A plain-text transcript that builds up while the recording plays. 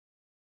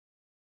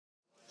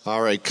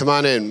All right, come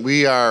on in.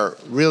 We are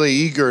really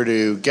eager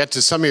to get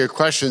to some of your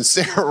questions.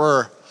 There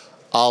were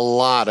a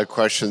lot of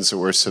questions that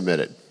were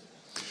submitted.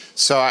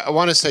 So I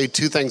want to say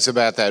two things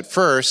about that.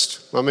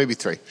 First, well, maybe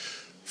three.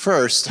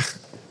 First,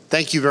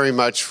 thank you very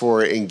much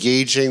for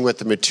engaging with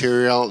the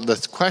material.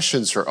 The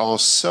questions are all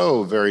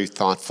so very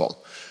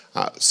thoughtful.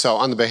 So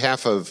on the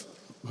behalf of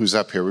who's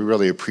up here, we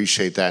really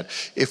appreciate that.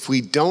 If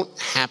we don't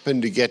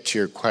happen to get to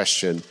your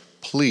question,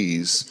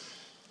 please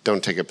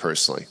don't take it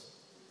personally.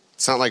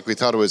 It's not like we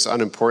thought it was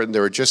unimportant.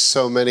 There were just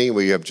so many.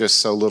 We have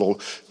just so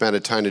little amount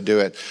of time to do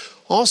it.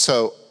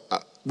 Also,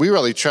 we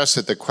really trust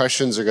that the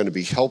questions are going to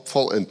be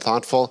helpful and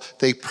thoughtful.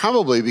 They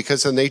probably,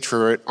 because of the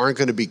nature of it, aren't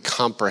going to be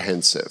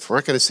comprehensive. We're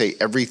not going to say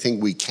everything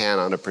we can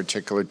on a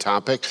particular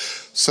topic.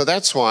 So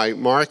that's why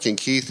Mark and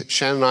Keith,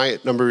 Shannon and I, a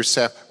number of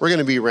staff, we're going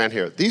to be around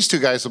here. These two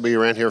guys will be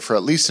around here for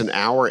at least an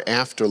hour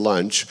after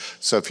lunch.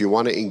 So if you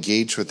want to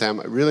engage with them,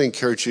 I really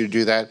encourage you to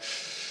do that.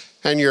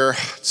 And your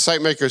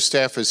SiteMaker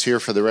staff is here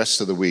for the rest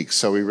of the week,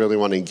 so we really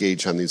want to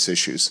engage on these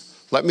issues.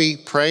 Let me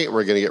pray, and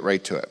we're going to get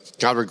right to it.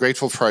 God, we're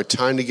grateful for our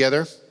time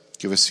together.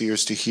 Give us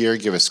ears to hear,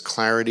 give us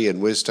clarity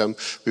and wisdom.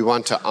 We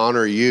want to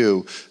honor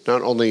you,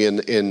 not only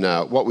in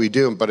what we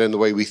do, but in the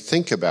way we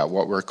think about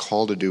what we're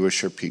called to do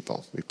as your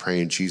people. We pray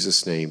in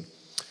Jesus' name,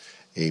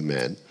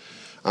 amen.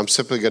 I'm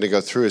simply going to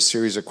go through a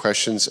series of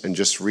questions and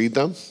just read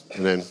them,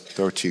 and then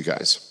throw it to you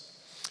guys.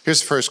 Here's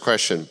the first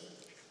question.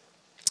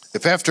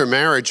 If after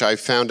marriage I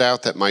found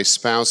out that my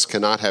spouse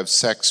cannot have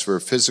sex for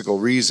physical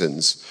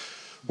reasons,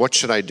 what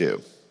should I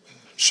do?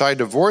 Should I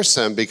divorce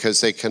them because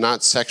they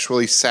cannot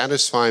sexually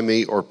satisfy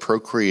me or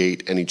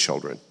procreate any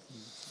children?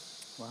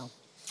 Wow.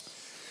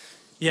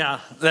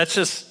 Yeah, that's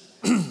just,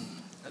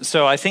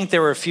 so I think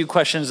there were a few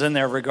questions in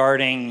there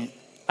regarding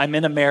I'm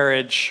in a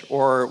marriage,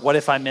 or what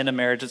if I'm in a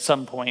marriage at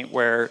some point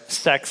where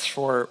sex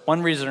for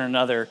one reason or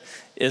another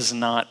is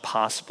not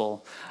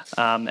possible.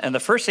 And the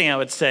first thing I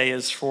would say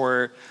is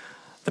for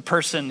the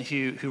person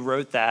who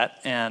wrote that,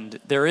 and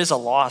there is a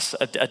loss,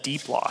 a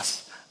deep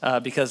loss,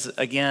 because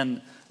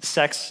again,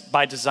 sex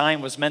by design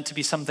was meant to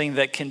be something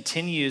that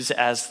continues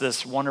as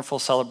this wonderful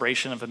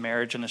celebration of a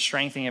marriage and a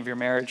strengthening of your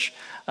marriage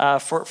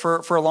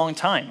for a long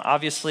time.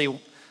 Obviously,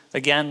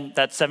 again,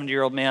 that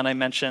 70-year-old man I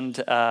mentioned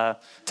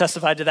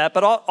testified to that,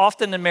 but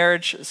often in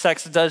marriage,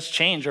 sex does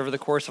change over the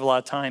course of a lot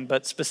of time,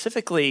 but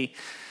specifically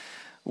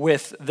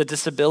with the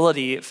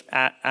disability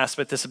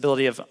aspect,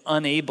 disability of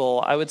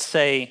unable, I would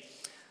say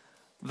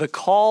the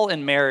call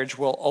in marriage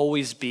will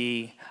always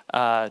be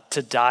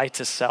to die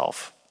to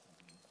self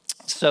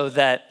so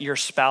that your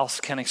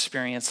spouse can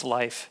experience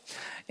life.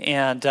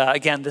 And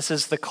again, this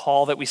is the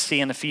call that we see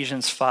in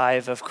Ephesians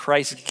 5 of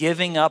Christ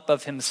giving up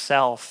of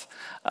himself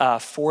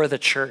for the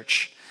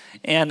church.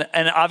 And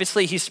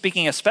obviously he's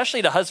speaking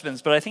especially to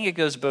husbands, but I think it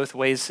goes both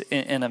ways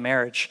in a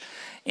marriage.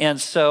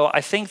 And so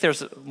I think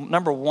there's,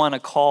 number one, a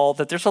call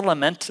that there's a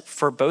lament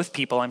for both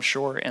people, I'm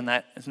sure, in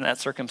that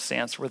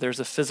circumstance where there's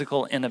a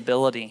physical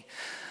inability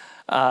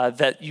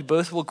that you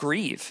both will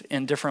grieve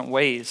in different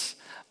ways.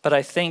 But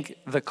I think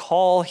the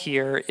call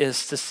here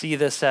is to see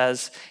this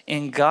as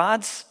in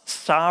God's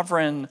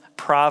sovereign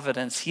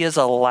providence, he has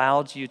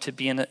allowed you to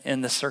be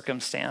in the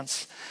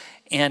circumstance,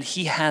 and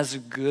he has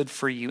good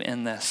for you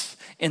in this.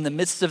 In the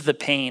midst of the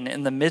pain,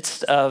 in the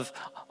midst of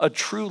a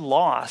true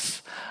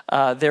loss,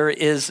 there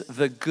is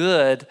the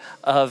good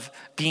of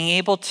being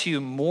able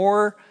to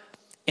more,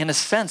 in a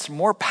sense,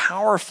 more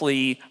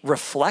powerfully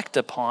reflect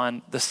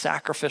upon the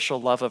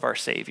sacrificial love of our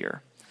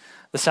Savior.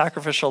 The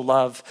sacrificial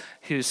love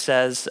who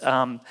says,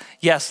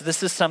 yes,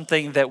 this is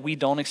something that we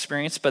don't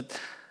experience, but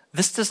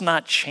this does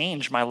not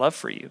change my love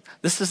for you.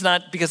 This is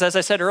not, because as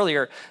I said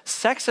earlier,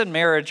 sex and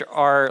marriage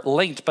are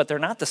linked, but they're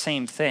not the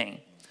same thing.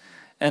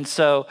 And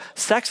so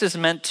sex is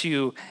meant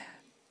to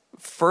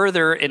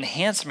further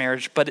enhance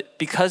marriage, but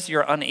because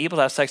you're unable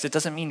to have sex, it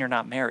doesn't mean you're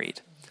not married.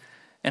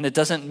 And it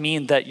doesn't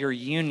mean that your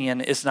union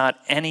is not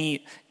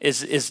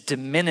is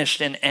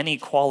diminished in any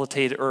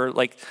qualitative or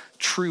like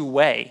true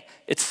way.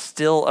 It's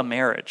still a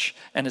marriage,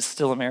 and it's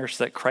still a marriage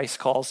that Christ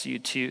calls you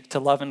to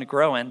love and to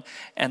grow in.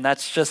 And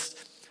that's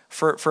just,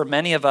 for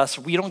many of us,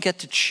 we don't get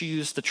to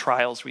choose the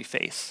trials we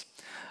face.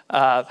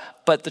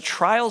 But the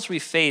trials we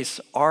face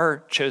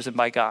are chosen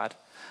by God.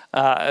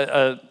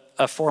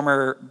 A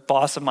former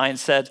boss of mine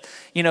said,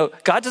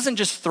 God doesn't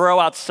just throw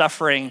out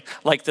suffering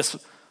like this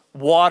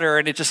water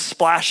and it just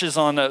splashes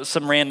on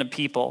some random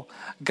people.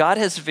 God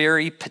has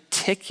very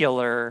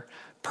particular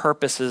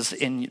purposes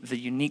in the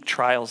unique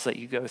trials that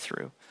you go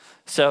through.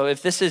 So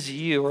if this is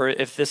you, or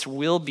if this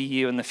will be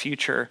you in the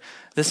future,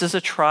 this is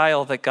a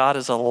trial that God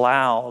has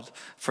allowed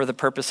for the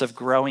purpose of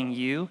growing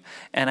you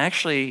and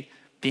actually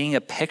being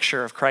a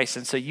picture of Christ.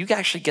 And so you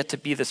actually get to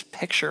be this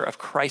picture of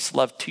Christ's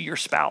love to your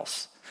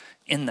spouse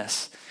in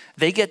this.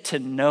 They get to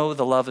know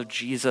the love of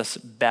Jesus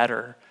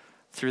better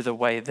through the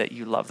way that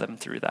you love them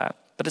through that.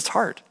 But it's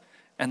hard.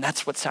 And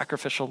that's what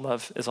sacrificial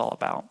love is all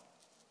about.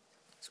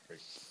 That's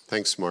great.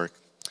 Thanks, Mark.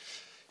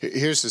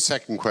 Here's the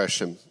second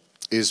question.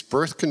 Is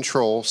birth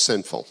control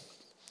sinful?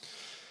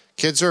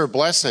 Kids are a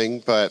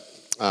blessing, but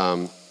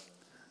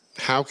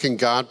how can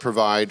God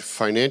provide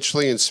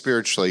financially and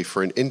spiritually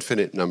for an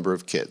infinite number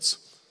of kids?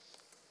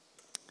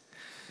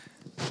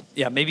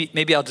 Yeah,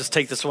 maybe I'll just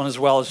take this one as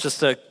well. It's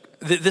just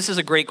this is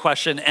a great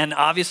question, and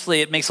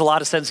obviously it makes a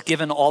lot of sense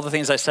given all the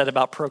things I said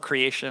about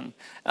procreation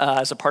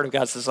as a part of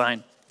God's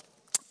design.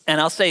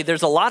 And I'll say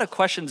there's a lot of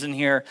questions in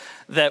here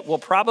that will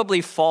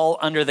probably fall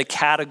under the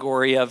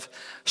category of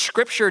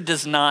Scripture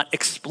does not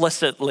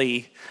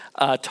explicitly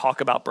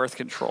talk about birth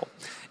control.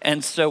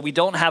 And so we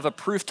don't have a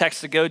proof text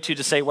to go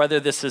to say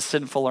whether this is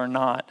sinful or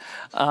not.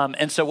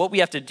 And so what we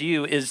have to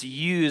do is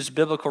use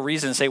biblical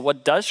reason and say,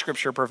 what does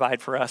Scripture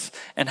provide for us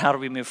and how do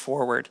we move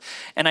forward?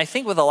 And I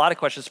think with a lot of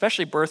questions,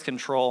 especially birth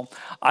control,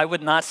 I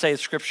would not say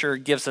Scripture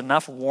gives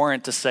enough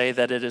warrant to say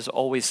that it is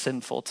always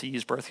sinful to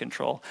use birth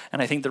control.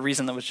 And I think the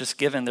reason that was just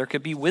given, there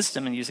could be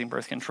wisdom in using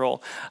birth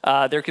control.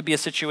 There could be a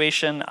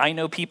situation, I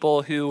know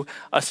people who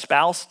a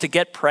spouse to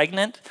get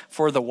pregnant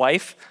for the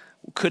wife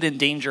could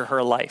endanger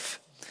her life.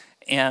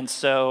 And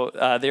so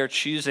they're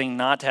choosing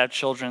not to have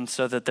children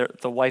so that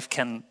the wife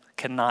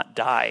cannot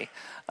die.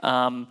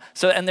 And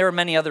there are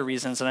many other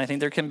reasons, and I think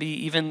there can be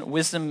even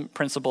wisdom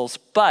principles.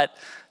 But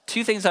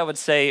two things I would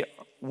say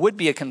would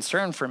be a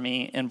concern for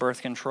me in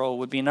birth control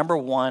would be, number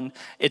one,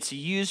 it's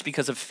used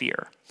because of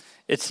fear.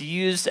 It's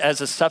used as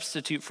a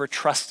substitute for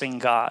trusting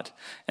God.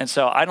 And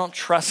so I don't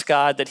trust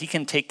God that he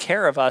can take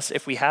care of us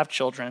if we have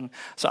children,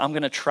 so I'm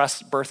going to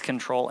trust birth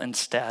control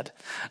instead.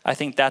 I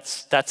think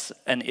that's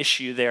an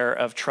issue there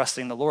of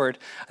trusting the Lord.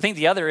 I think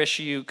the other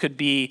issue could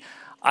be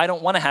I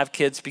don't want to have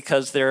kids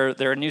because they're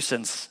a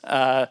nuisance.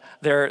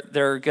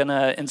 They're going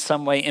to in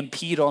some way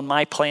impede on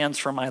my plans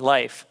for my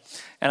life.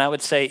 And I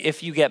would say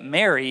if you get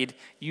married,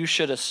 you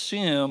should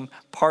assume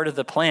part of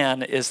the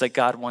plan is that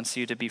God wants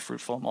you to be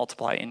fruitful and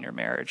multiply in your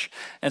marriage.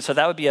 And so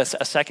that would be a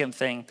second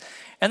thing.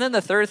 And then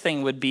the third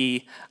thing would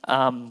be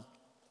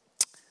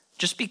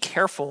just be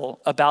careful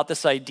about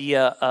this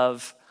idea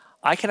of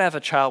I can have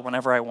a child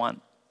whenever I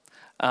want.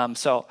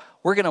 So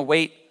we're going to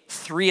wait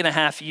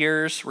 3.5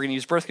 years. We're going to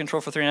use birth control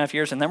for 3.5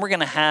 years, and then we're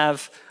going to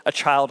have a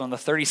child on the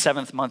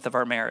 37th month of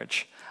our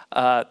marriage.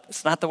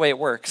 It's not the way it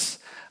works.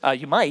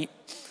 You might,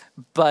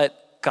 but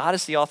God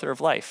is the author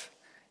of life.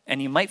 And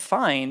you might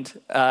find,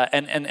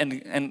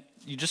 and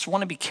you just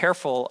want to be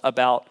careful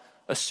about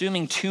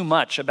assuming too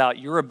much about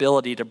your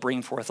ability to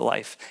bring forth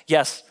life.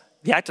 Yes,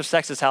 the act of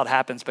sex is how it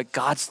happens, but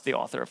God's the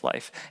author of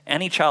life.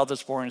 Any child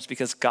that's born is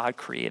because God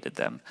created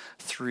them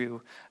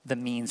through the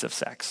means of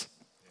sex.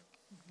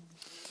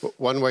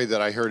 One way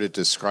that I heard it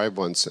described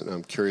once, and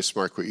I'm curious,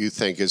 Mark, what you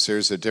think, is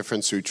there's a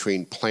difference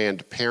between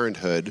Planned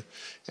Parenthood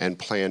and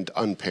Planned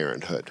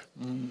Unparenthood.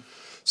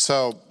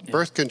 So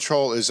birth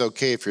control is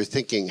okay if you're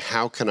thinking,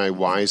 how can I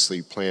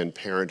wisely plan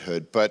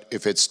parenthood? But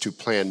if it's to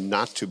plan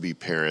not to be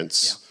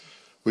parents,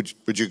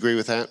 would you agree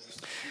with that?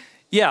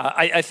 Yeah,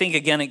 I think,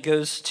 again, it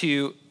goes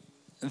to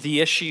the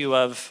issue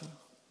of,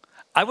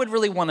 I would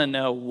really want to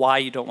know why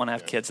you don't want to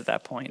have kids at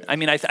that point. I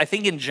mean, I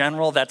think in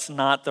general that's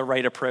not the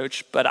right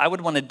approach, but I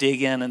would want to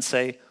dig in and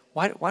say,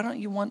 why don't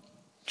you want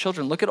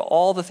children? Look at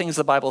all the things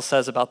the Bible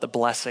says about the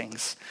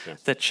blessings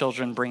that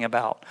children bring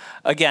about.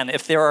 Again,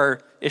 if there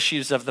are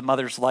issues of the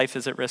mother's life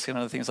is at risk and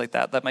other things like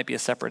that, that might be a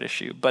separate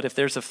issue. But if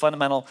there's a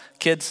fundamental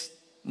kids,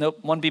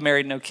 nope, want to be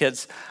married, no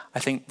kids, I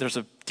think there's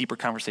a deeper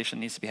conversation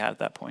that needs to be had at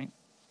that point.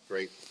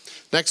 Great.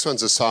 Next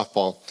one's a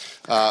softball.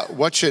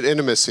 What should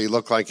intimacy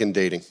look like in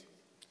dating?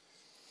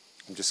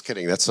 I'm just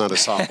kidding. That's not a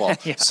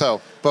softball. Yeah.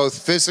 So both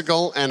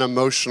physical and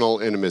emotional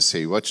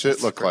intimacy. What should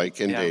it look like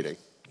in dating?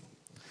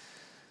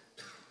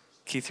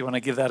 Keith, you want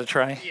to give that a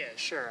try? Yeah,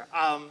 sure.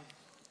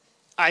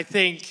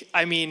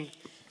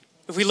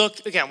 If we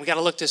look, again, we got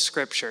to look to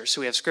Scripture. So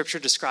we have Scripture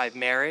describe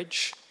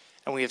marriage,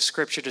 and we have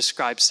Scripture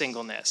describe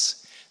singleness.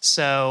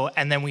 So,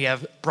 and then we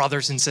have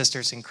brothers and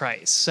sisters in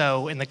Christ.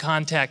 So in the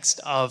context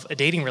of a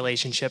dating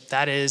relationship,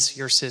 that is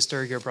your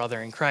sister, your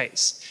brother in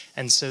Christ.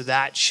 And so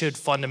that should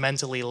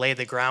fundamentally lay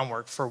the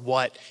groundwork for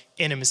what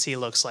intimacy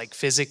looks like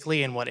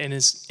physically and what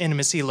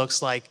intimacy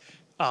looks like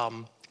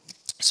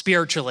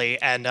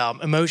spiritually and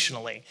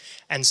emotionally.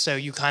 And so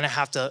you kind of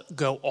have to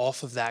go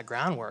off of that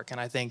groundwork. And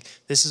I think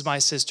this is my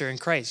sister in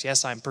Christ.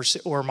 Yes,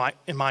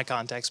 in my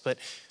context, but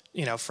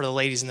for the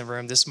ladies in the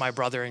room, this is my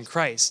brother in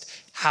Christ.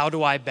 How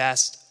do I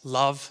best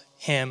love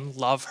him,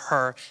 love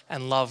her,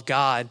 and love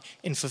God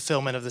in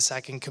fulfillment of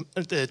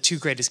the two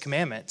greatest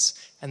commandments,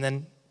 and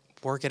then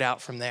work it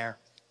out from there,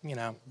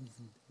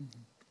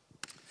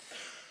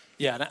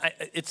 Yeah, and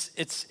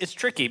it's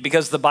tricky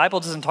because the Bible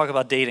doesn't talk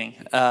about dating.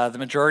 The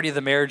majority of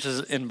the marriages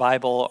in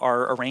Bible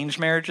are arranged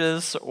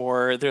marriages,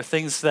 or they're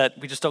things that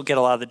we just don't get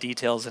a lot of the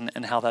details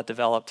and how that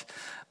developed.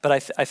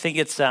 But I think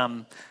it's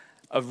a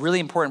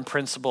really important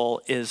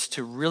principle is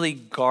to really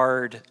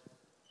guard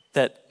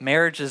that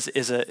marriage is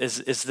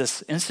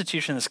this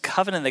institution, this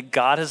covenant that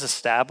God has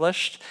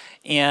established,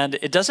 and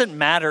it doesn't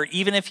matter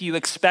even if you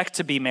expect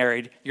to be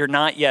married, you're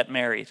not yet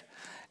married.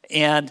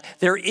 And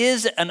there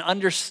is an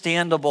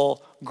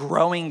understandable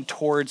growing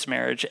towards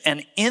marriage.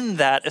 And in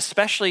that,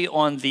 especially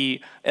on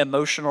the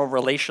emotional,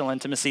 relational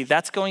intimacy,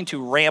 that's going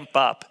to ramp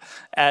up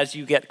as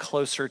you get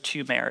closer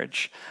to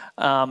marriage.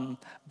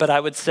 But I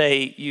would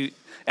say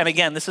and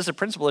again, this is a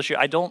principle issue.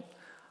 I don't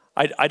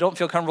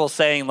feel comfortable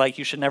saying like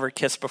you should never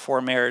kiss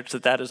before marriage,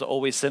 that is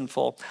always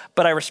sinful.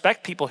 But I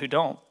respect people who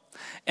don't.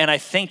 And I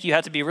think you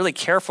have to be really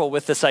careful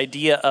with this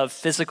idea of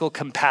physical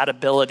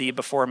compatibility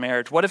before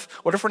marriage. What if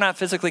we're not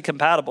physically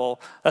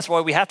compatible? That's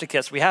why we have to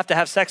kiss. We have to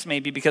have sex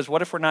maybe, because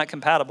what if we're not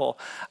compatible?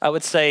 I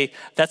would say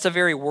that's a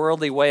very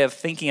worldly way of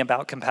thinking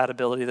about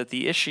compatibility, that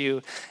the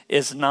issue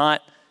is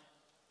not,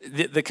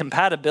 the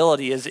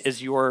compatibility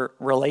is your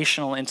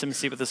relational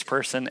intimacy with this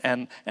person,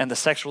 and the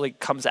sexuality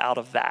comes out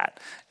of that.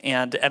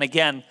 And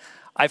again,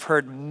 I've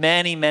heard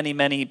many, many,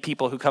 many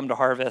people who come to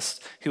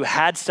Harvest who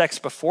had sex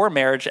before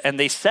marriage, and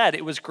they said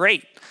it was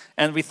great.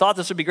 And we thought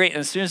this would be great. And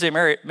as soon as they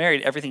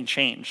married, everything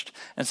changed.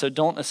 And so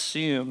don't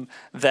assume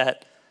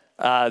that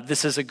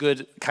this is a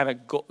good kind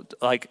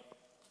of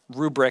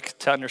rubric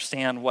to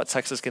understand what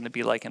sex is going to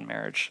be like in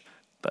marriage.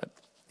 But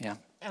yeah.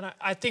 And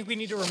I think we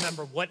need to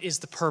remember, what is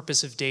the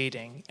purpose of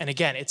dating? And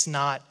again, it's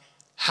not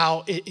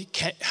how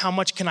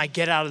much can I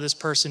get out of this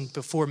person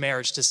before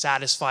marriage to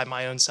satisfy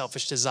my own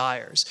selfish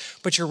desires?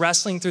 But you're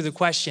wrestling through the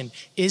question,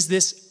 is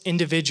this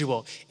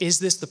individual, is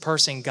this the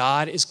person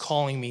God is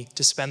calling me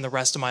to spend the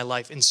rest of my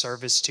life in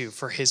service to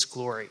for his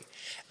glory?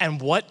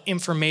 And what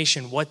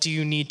information, what do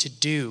you need to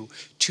do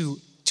to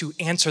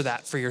answer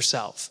that for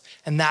yourself?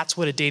 And that's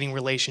what a dating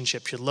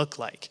relationship should look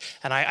like.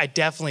 And I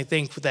definitely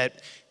think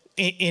that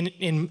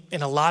in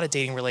a lot of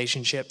dating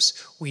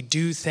relationships, we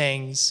do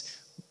things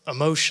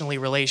emotionally,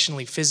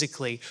 relationally,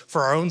 physically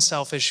for our own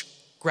selfish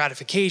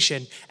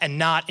gratification, and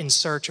not in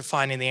search of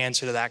finding the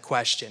answer to that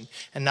question,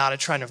 and not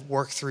trying to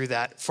work through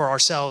that for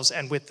ourselves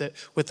and with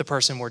the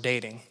person we're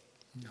dating.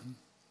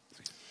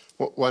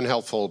 Well, one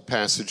helpful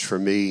passage for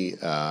me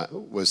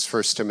was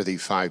 1 Timothy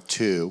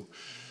 5:2,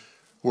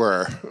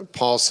 where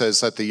Paul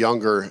says, let the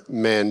younger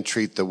men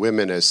treat the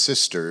women as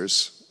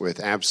sisters with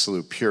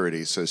absolute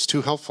purity. So there's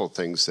two helpful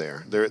things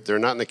there. They're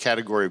not in the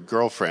category of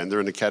girlfriend,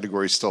 they're in the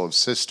category still of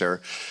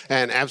sister.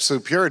 And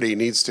absolute purity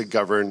needs to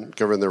govern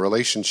the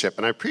relationship.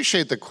 And I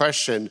appreciate the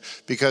question,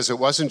 because it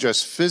wasn't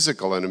just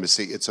physical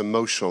intimacy, it's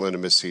emotional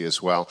intimacy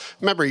as well. I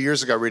remember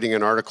years ago reading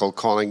an article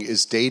calling,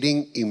 "Is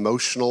Dating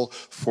Emotional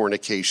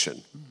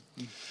Fornication?"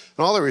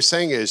 And all they were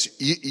saying is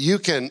you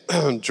can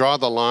draw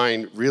the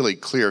line really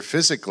clear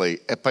physically,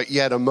 but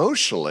yet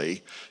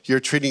emotionally, you're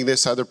treating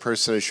this other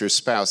person as your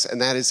spouse. And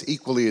that is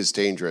equally as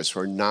dangerous.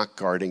 We're not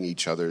guarding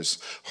each other's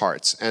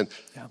hearts. And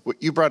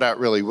what you brought out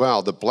really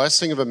well, the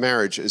blessing of a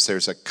marriage is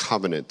there's a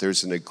covenant,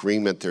 there's an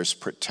agreement, there's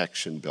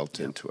protection built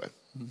into it.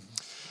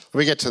 Let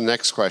me get to the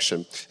next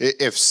question.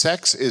 If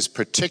sex is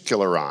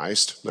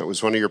particularized, that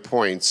was one of your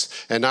points,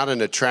 and not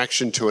an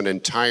attraction to an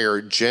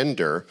entire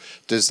gender,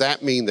 does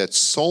that mean that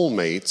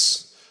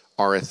soulmates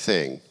are a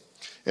thing?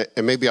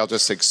 And maybe I'll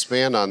just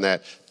expand on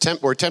that.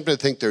 We're tempted to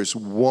think there's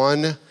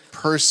one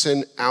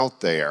person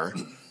out there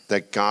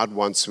that God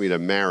wants me to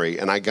marry,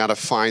 and I got to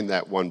find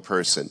that one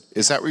person.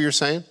 Is that what you're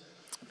saying?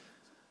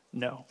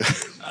 No.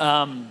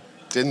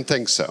 Didn't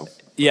think so.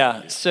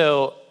 Yeah,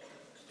 so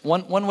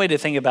one way to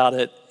think about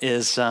it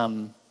is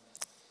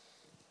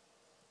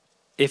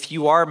if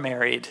you are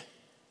married,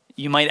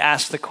 you might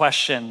ask the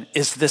question,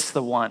 is this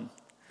the one?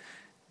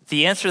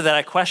 The answer to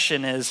that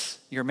question is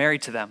you're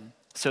married to them,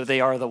 so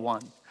they are the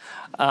one.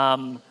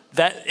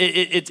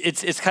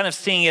 It's kind of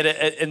seeing it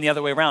in the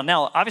other way around.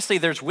 Now, obviously,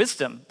 there's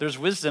wisdom. There's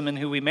wisdom in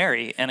who we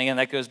marry. And again,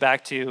 that goes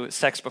back to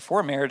sex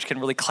before marriage can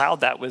really cloud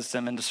that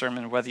wisdom and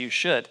discernment whether you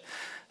should.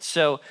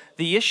 So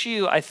the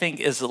issue, I think,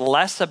 is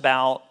less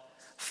about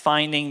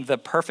finding the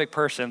perfect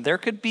person. There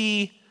could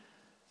be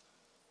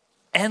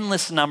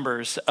endless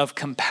numbers of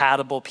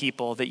compatible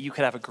people that you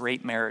could have a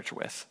great marriage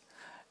with.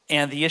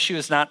 And the issue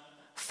is not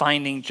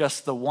finding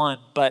just the one,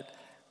 but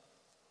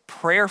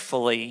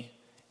prayerfully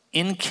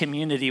in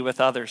community with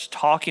others,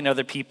 talking to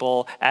other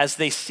people as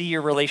they see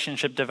your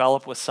relationship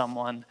develop with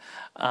someone,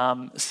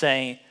 and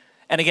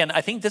again,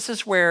 I think this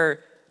is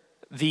where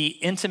the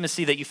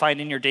intimacy that you find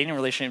in your dating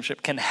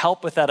relationship can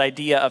help with that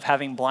idea of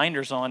having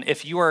blinders on.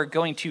 If you are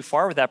going too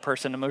far with that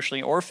person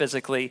emotionally or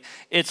physically,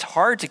 it's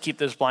hard to keep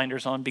those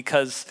blinders on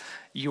because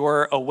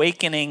you're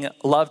awakening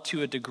love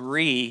to a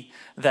degree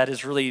that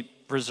is really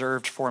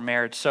reserved for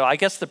marriage. So I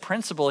guess the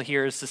principle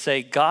here is to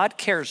say God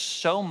cares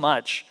so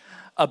much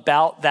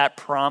about that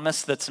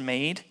promise that's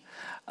made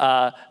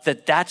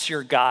that's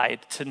your guide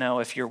to know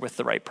if you're with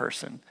the right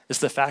person, is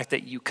the fact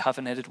that you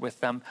covenanted with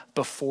them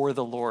before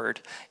the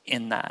Lord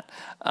in that.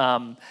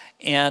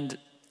 And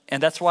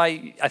that's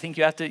why I think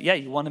you have to,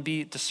 you want to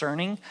be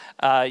discerning.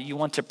 You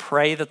want to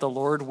pray that the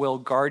Lord will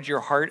guard your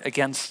heart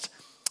against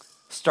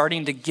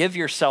starting to give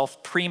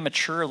yourself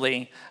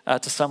prematurely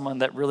to someone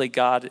that really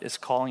God is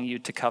calling you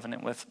to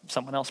covenant with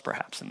someone else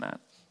perhaps in that.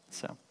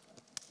 So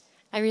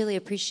I really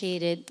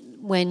appreciated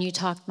when you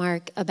talked,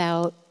 Mark,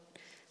 about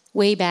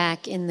way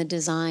back in the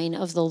design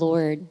of the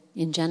Lord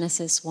in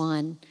Genesis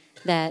 1,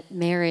 that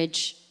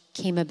marriage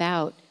came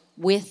about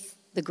with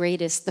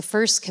the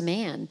first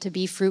command, to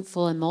be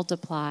fruitful and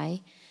multiply.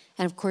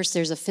 And of course,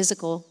 there's a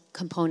physical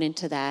component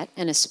to that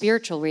and a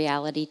spiritual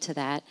reality to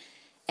that.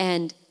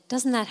 And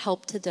doesn't that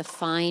help to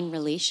define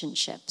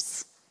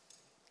relationships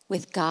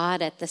with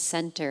God at the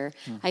center?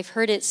 I've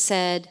heard it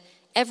said,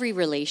 every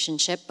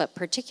relationship, but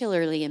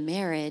particularly in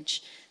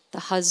marriage, the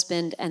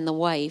husband and the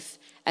wife,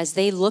 as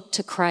they look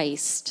to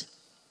Christ,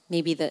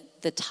 maybe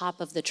the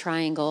top of the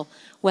triangle,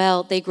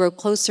 well, they grow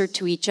closer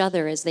to each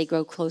other as they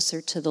grow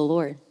closer to the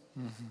Lord,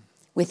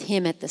 with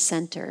him at the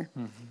center.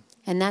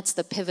 And that's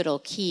the pivotal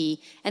key.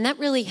 And that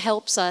really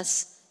helps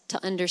us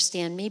to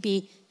understand,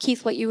 maybe,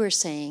 Keith, what you were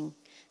saying,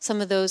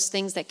 some of those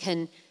things that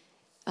can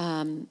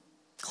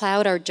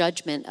cloud our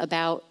judgment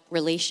about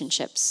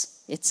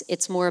relationships.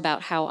 It's more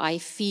about how I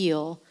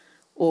feel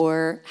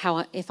or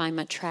if I'm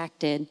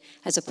attracted,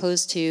 as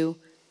opposed to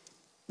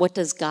what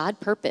does God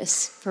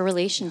purpose for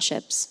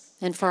relationships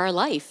and for our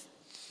life.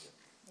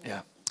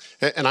 Yeah.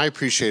 And I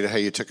appreciated how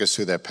you took us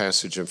through that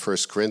passage in 1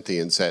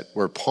 Corinthians,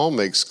 where Paul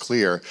makes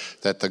clear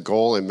that the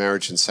goal in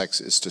marriage and sex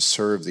is to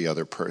serve the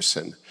other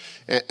person.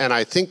 And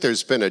I think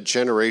there's been a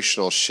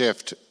generational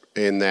shift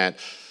in that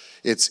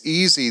it's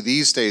easy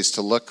these days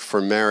to look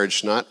for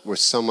marriage not with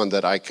someone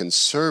that I can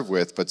serve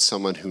with, but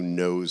someone who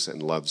knows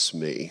and loves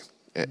me.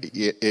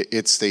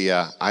 It's the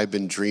I've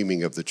been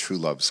dreaming of the true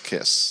love's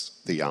kiss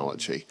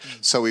theology.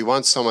 So we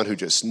want someone who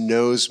just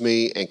knows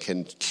me and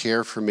can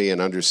care for me and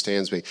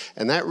understands me.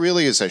 And that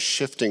really is a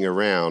shifting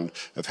around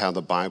of how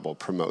the Bible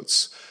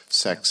promotes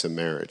sex and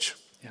marriage.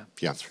 Yeah,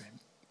 that's right.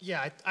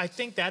 Yeah, I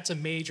think that's a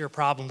major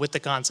problem with the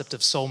concept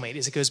of soulmate,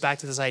 is it goes back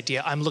to this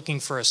idea, I'm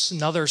looking for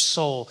another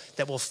soul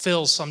that will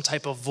fill some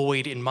type of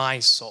void in my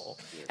soul.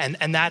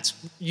 And that's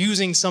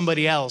using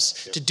somebody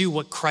else to do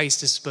what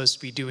Christ is supposed to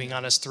be doing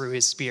on us through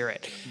his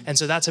Spirit. And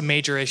so that's a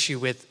major issue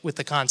with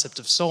the concept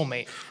of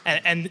soulmate.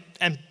 And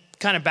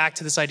kind of back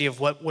to this idea of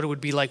what it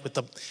would be like with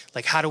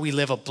how do we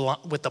live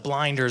with the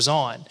blinders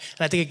on? And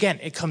I think, again,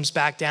 it comes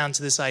back down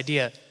to this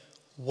idea,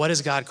 what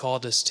has God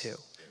called us to?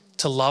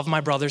 To love my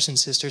brothers and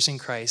sisters in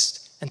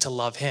Christ and to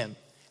love him.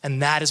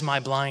 And that is my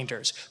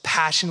blinders,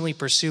 passionately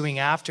pursuing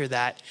after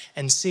that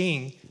and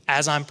seeing,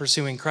 as I'm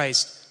pursuing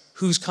Christ,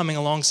 who's coming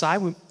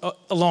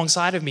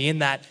alongside of me in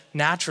that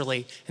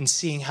naturally, and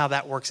seeing how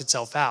that works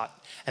itself out.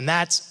 And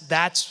that's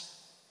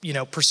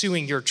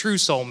pursuing your true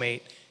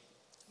soulmate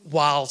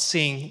while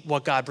seeing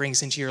what God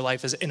brings into your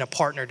life as in a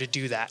partner to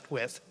do that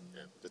with.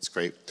 Yeah, that's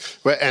great.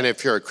 Well, and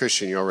if you're a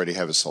Christian, you already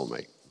have a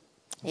soulmate.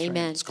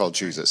 Amen. It's called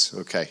Jesus.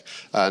 Okay.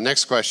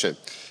 Next question.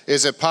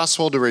 Is it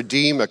possible to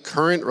redeem a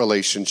current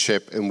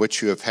relationship in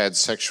which you have had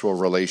sexual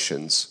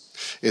relations?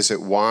 Is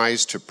it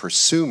wise to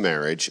pursue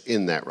marriage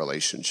in that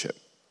relationship?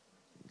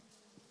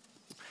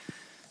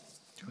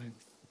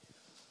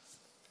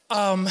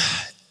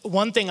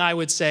 One thing I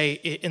would say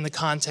in the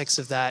context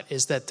of that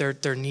is that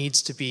there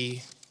needs to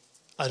be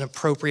an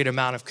appropriate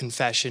amount of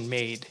confession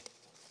made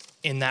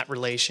in that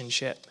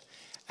relationship.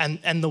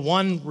 And the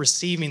one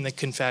receiving the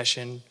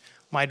confession,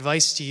 my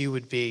advice to you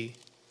would be,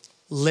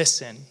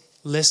 listen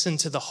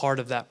to the heart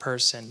of that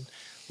person.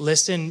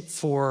 Listen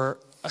for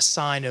a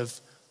sign of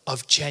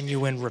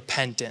genuine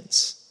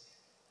repentance.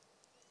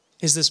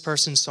 Is this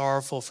person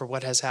sorrowful for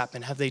what has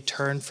happened? Have they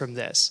turned from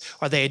this?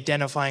 Are they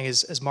identifying,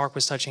 as Mark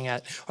was touching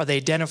at, are they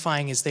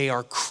identifying as they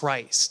are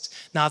Christ?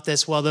 Not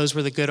this, well, those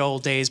were the good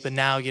old days, but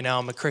now,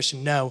 I'm a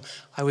Christian. No,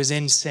 I was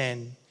in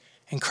sin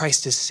and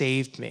Christ has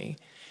saved me.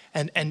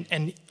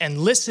 And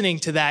listening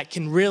to that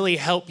can really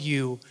help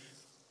you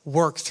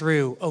work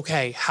through,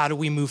 okay, how do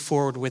we move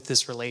forward with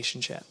this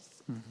relationship?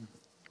 Mm-hmm.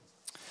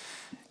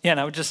 Yeah, and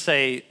I would just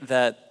say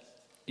that,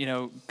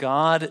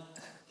 God,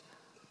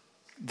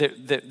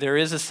 there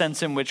is a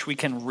sense in which we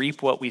can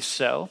reap what we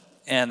sow,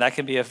 and that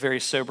can be a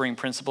very sobering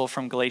principle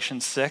from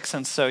Galatians 6.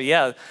 And so,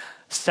 yeah,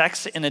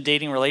 sex in a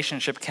dating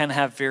relationship can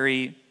have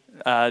very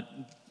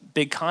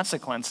big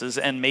consequences,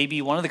 and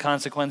maybe one of the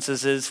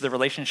consequences is the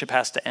relationship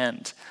has to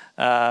end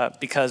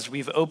because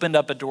we've opened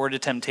up a door to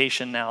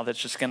temptation now that's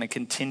just going to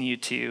continue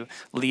to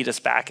lead us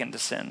back into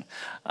sin.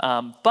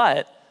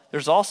 But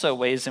there's also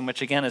ways in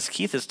which, again, as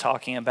Keith is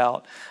talking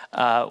about,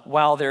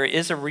 while there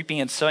is a reaping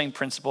and sowing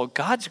principle,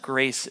 God's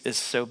grace is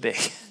so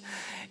big.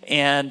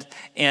 And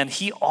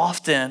he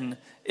often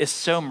is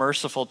so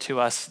merciful to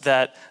us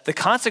that the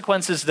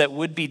consequences that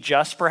would be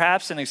just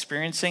perhaps in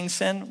experiencing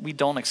sin, we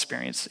don't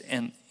experience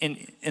in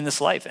this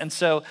life. And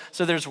so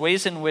there's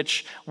ways in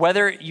which,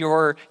 whether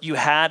you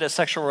had a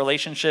sexual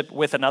relationship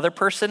with another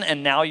person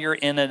and now you're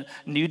in a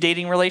new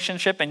dating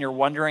relationship and you're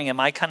wondering, am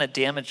I kind of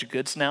damaged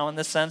goods now in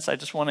this sense? I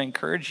just want to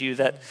encourage you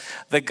that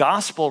the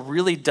gospel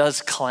really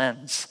does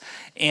cleanse.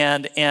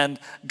 And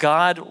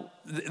God,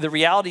 the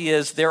reality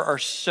is there are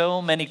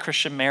so many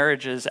Christian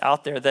marriages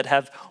out there that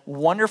have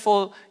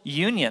wonderful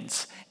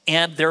unions,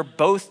 and they're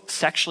both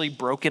sexually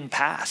broken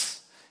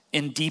paths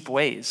in deep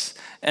ways.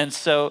 And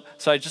so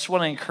I just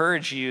want to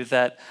encourage you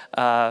that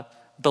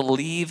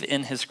believe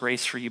in his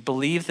grace for you.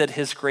 Believe that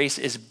his grace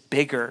is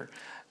bigger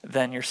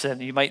than your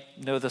sin. You might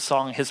know the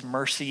song, His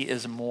Mercy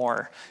is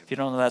More. If you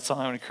don't know that song,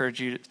 I would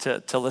encourage you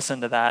to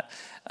listen to that.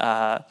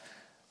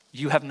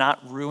 You have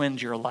not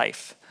ruined your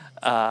life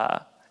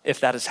if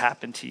that has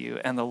happened to you.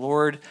 And the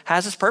Lord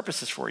has his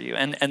purposes for you.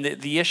 And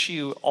the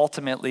issue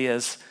ultimately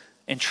is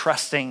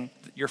entrusting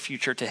your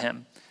future to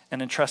him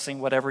and entrusting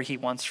whatever he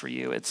wants for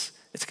you. It's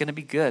going to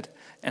be good,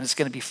 and it's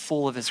going to be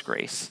full of his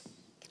grace.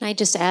 Can I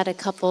just add a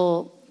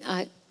couple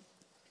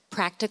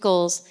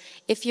practicals?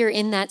 If you're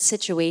in that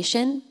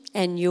situation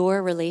and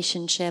your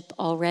relationship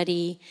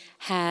already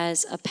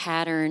has a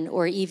pattern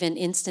or even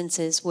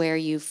instances where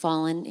you've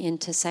fallen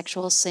into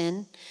sexual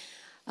sin,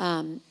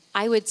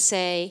 I would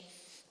say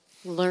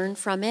learn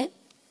from it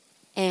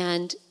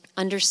and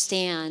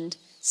understand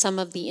some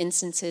of the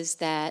instances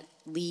that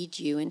lead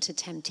you into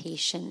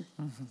temptation.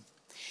 Mm-hmm.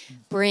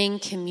 Bring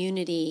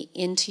community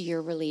into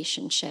your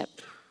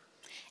relationship,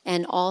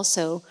 and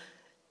also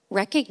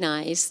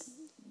recognize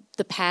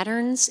the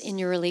patterns in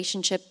your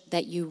relationship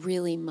that you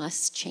really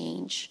must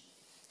change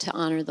to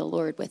honor the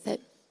Lord with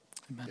it.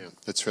 Amen. Yeah,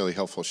 that's really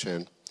helpful,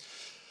 Shannon.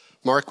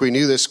 Mark, we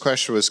knew this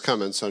question was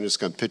coming, so I'm just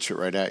going to pitch it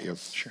right at you.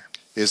 Sure.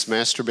 Is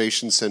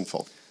masturbation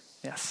sinful?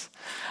 Yes.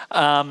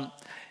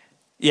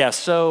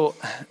 So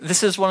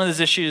this is one of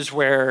those issues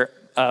where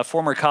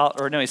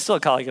he's still a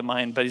colleague of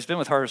mine, but he's been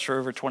with Harvest for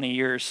over 20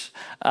 years.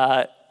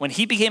 When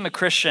he became a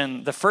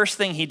Christian, the first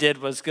thing he did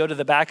was go to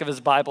the back of his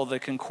Bible, the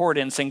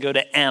concordance, and go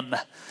to M.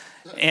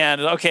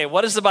 And, okay,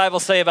 what does the Bible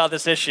say about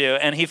this issue?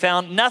 And he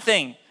found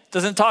nothing.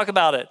 Doesn't talk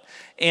about it.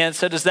 And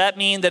so does that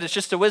mean that it's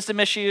just a wisdom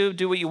issue?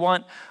 Do what you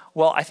want?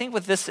 Well, I think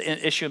with this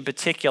issue in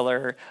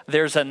particular,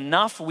 there's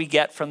enough we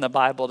get from the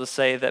Bible to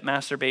say that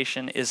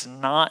masturbation is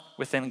not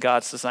within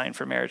God's design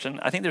for marriage. And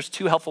I think there's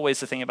two helpful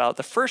ways to think about it.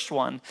 The first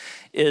one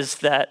is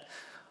that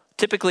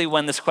typically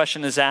when this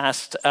question is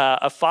asked,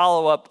 a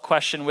follow-up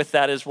question with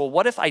that is, well,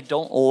 what if I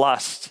don't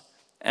lust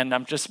and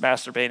I'm just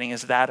masturbating?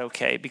 Is that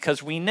okay?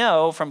 Because we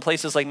know from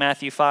places like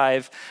Matthew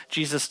 5,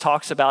 Jesus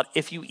talks about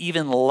if you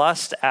even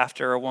lust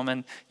after a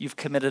woman, you've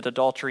committed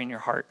adultery in your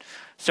heart.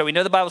 So we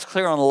know the Bible's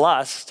clear on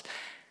lust.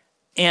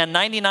 And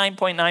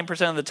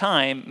 99.9% of the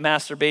time,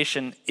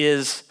 masturbation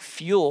is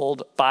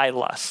fueled by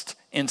lust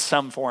in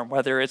some form,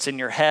 whether it's in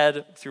your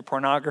head, through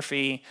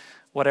pornography,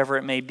 whatever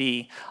it may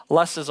be.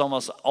 Lust is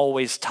almost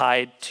always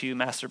tied to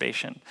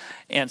masturbation.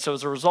 And so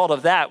as a result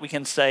of that, we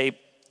can say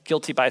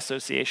guilty by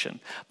association.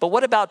 But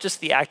what about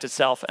just the act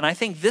itself? And I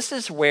think this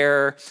is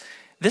where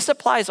this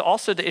applies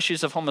also to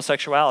issues of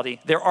homosexuality.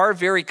 There are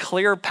very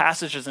clear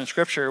passages in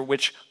Scripture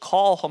which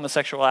call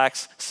homosexual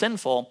acts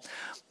sinful,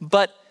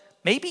 but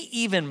maybe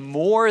even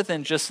more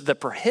than just the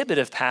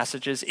prohibitive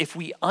passages, if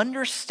we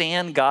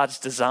understand God's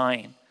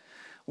design,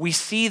 we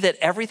see that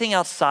everything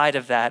outside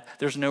of that,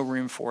 there's no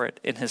room for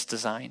it in his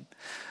design.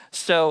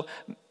 So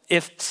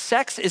if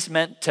sex is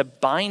meant to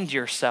bind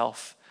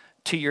yourself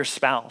to your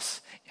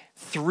spouse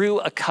through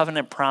a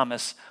covenant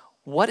promise,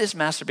 what is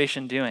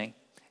masturbation doing?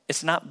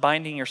 It's not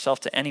binding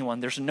yourself to anyone.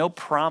 There's no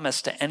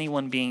promise to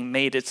anyone being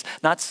made. It's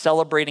not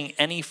celebrating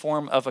any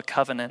form of a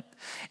covenant.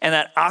 And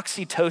that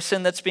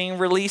oxytocin that's being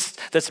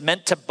released, that's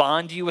meant to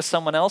bond you with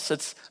someone else,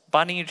 it's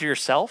bonding you to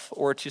yourself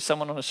or to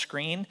someone on a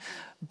screen,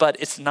 but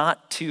it's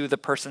not to the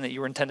person that you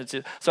were intended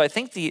to. So I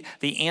think the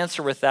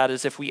answer with that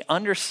is if we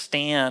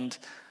understand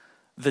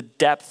the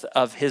depth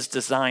of his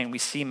design, we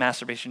see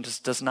masturbation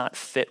just does not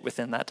fit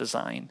within that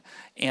design.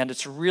 And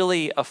it's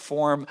really a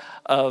form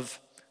of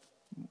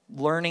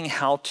learning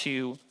how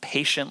to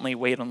patiently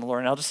wait on the Lord.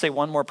 And I'll just say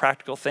one more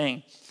practical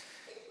thing.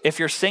 If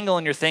you're single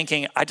and you're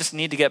thinking, I just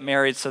need to get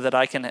married so that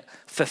I can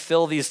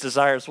fulfill these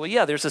desires. Well,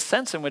 yeah, there's a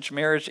sense in which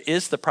marriage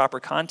is the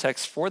proper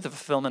context for the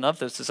fulfillment of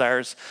those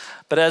desires.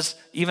 But as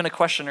even a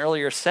question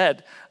earlier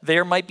said,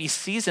 there might be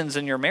seasons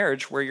in your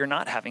marriage where you're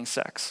not having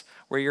sex,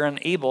 where you're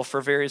unable for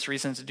various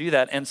reasons to do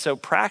that. And so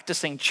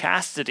practicing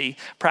chastity,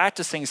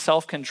 practicing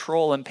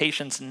self-control and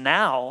patience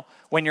now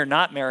when you're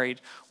not married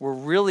will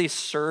really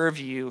serve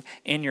you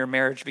in your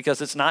marriage,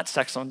 because it's not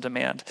sex on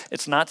demand.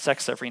 It's not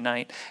sex every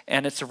night.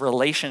 And it's a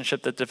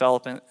relationship that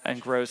develops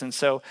and grows. And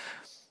so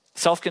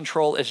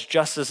self-control is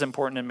just as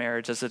important in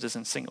marriage as it is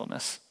in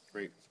singleness.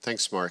 Great.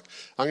 Thanks, Mark.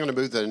 I'm going to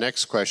move to the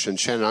next question.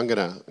 Shannon, I'm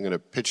going to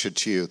pitch it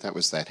to you. That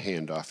was that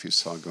handoff you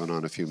saw going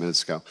on a few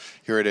minutes ago.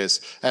 Here it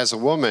is. As a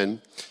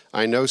woman,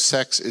 I know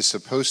sex is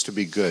supposed to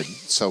be good,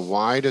 so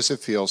why does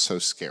it feel so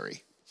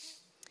scary?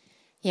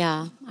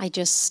 Yeah,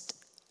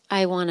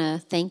 I want to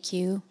thank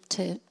you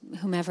to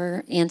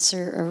whomever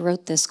answered or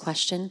wrote this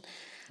question.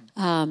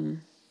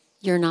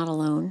 You're not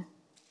alone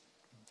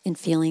in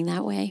feeling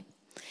that way.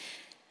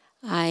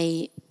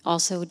 I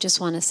also just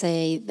want to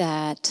say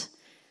that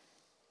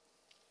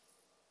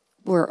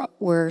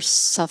we're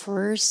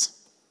sufferers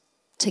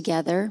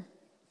together.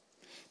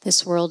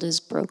 This world is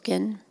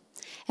broken.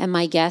 And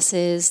my guess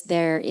is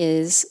there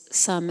is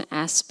some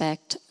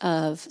aspect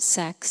of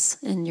sex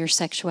and your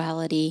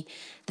sexuality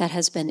that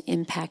has been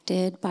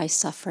impacted by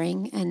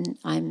suffering, and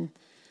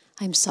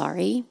I'm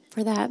sorry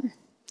for that.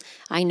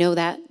 I know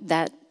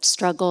that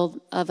struggle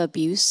of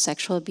abuse,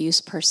 sexual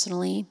abuse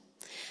personally.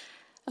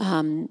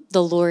 The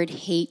Lord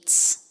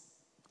hates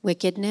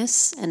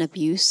wickedness and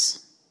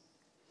abuse.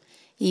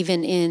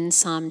 Even in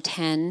Psalm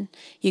 10,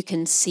 you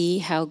can see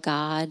how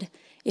God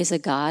is a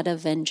God of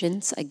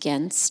vengeance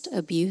against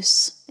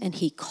abuse, and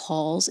he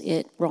calls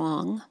it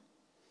wrong,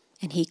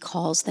 and he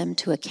calls them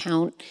to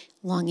account,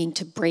 longing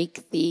to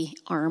break the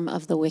arm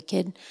of the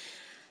wicked.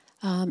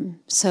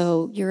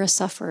 So you're a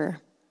sufferer,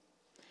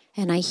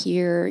 and I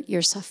hear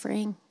your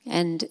suffering,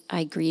 and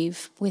I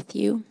grieve with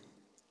you.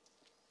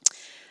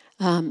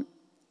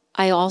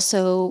 I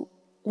also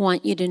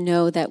want you to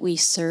know that we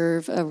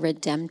serve a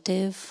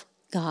redemptive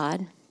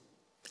God,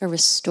 a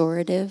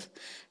restorative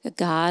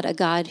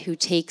God who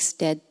takes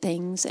dead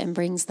things and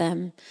brings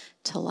them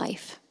to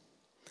life,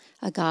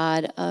 a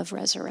God of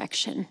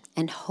resurrection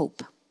and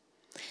hope.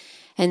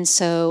 And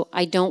so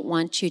I don't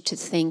want you to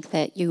think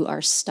that you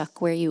are stuck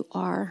where you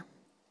are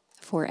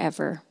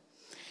forever.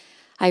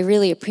 I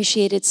really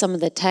appreciated some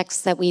of the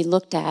texts that we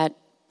looked at,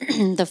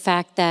 the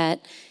fact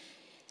that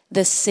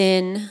the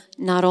sin,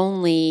 not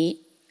only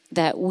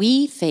that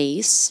we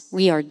face,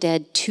 we are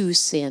dead to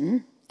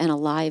sin and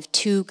alive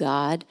to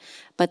God,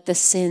 but the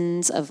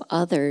sins of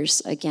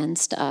others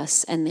against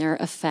us and their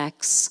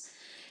effects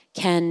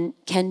can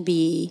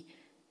be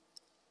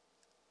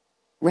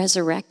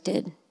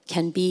resurrected,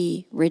 can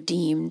be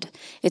redeemed.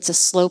 It's a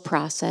slow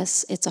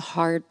process, it's a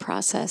hard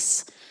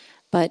process,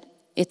 but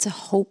it's a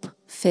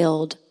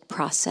hope-filled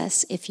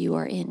process if you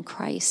are in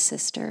Christ,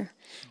 sister.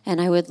 And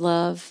I would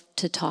love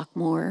to talk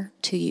more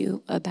to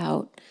you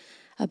about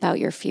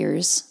your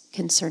fears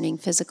concerning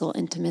physical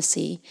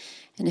intimacy.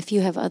 And if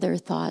you have other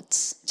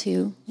thoughts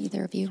too,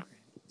 either of you.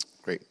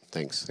 Great,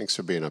 thanks. Thanks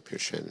for being up here,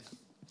 Shannon.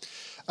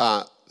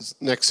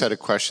 Next set of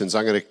questions,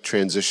 I'm going to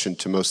transition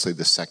to mostly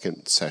the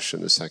second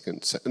session,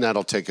 and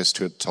that'll take us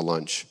to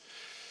lunch.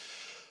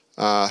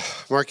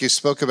 Mark, you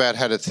spoke about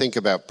how to think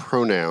about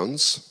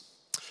pronouns,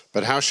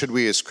 but how should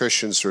we as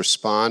Christians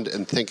respond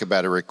and think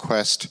about a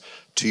request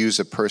to use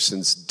a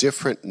person's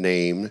different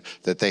name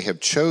that they have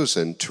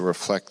chosen to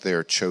reflect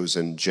their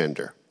chosen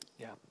gender?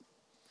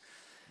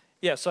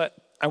 Yeah, so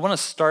I want to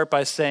start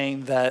by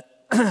saying that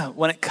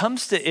when it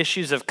comes to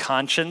issues of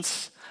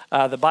conscience,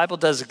 the Bible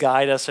does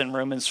guide us in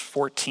Romans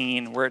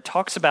 14, where it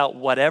talks about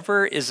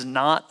whatever is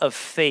not of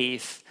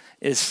faith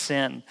is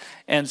sin.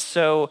 And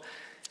so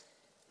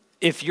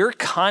if your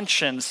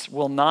conscience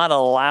will not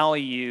allow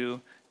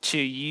you to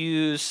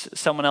use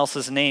someone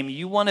else's name,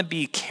 you want to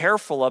be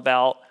careful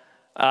about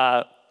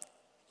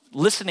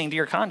listening to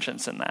your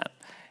conscience in that.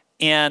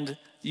 And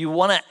you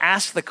want to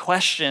ask the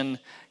question,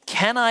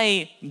 can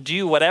I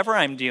do whatever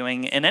I'm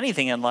doing in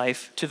anything in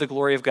life to the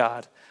glory of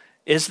God?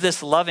 Is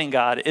this loving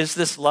God? Is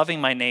this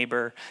loving my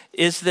neighbor?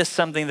 Is this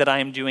something that I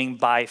am doing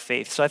by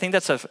faith? So I think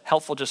that's a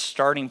helpful just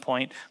starting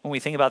point when we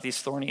think about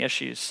these thorny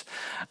issues.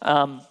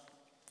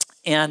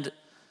 And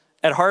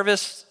at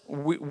Harvest,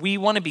 we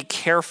want to be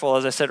careful,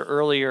 as I said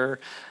earlier,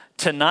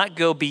 to not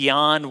go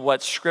beyond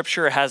what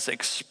Scripture has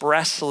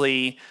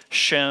expressly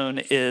shown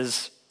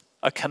is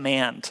a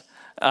command.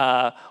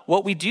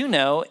 What we do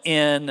know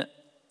in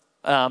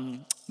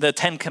the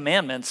 10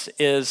 Commandments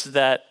is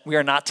that we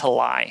are not to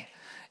lie.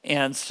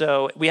 And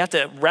so we have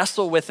to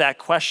wrestle with that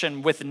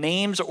question with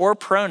names or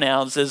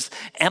pronouns is,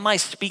 am I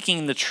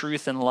speaking the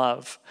truth in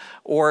love?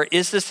 Or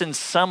is this in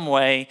some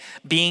way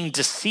being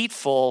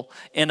deceitful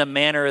in a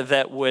manner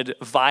that would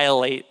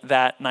violate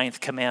that 9th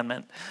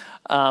commandment?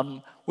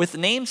 With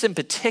names in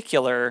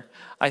particular,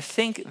 I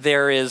think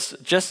there is,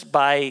 just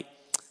by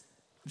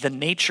the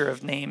nature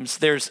of names,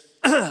 there's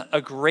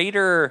a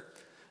greater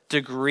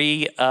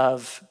degree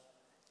of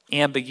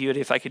ambiguity,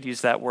 if I could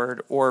use that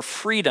word, or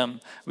freedom,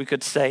 we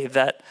could say,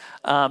 that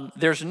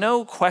there's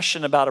no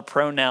question about a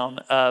pronoun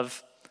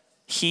of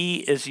he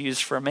is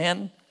used for a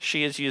man,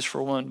 she is used for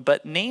a woman,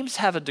 but names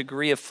have a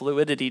degree of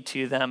fluidity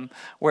to them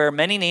where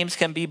many names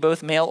can be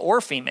both male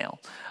or female.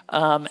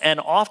 And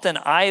often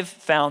I've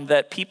found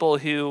that people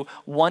who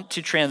want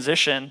to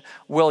transition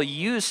will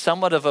use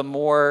somewhat of a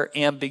more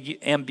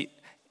ambiguous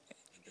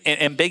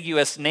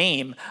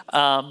name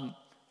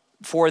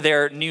for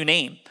their new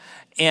name.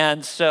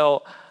 And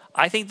so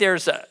I think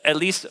there's, at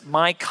least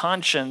my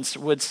conscience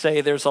would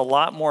say there's a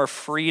lot more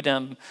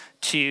freedom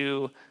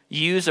to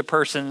use a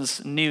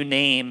person's new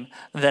name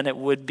than it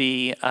would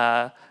be.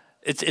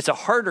 It's a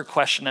harder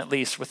question, at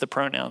least with the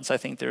pronouns. I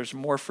think there's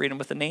more freedom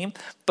with the name,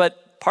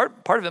 but part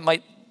of it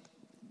might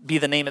be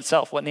the name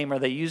itself. What name are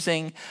they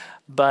using?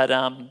 But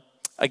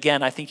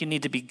again, I think you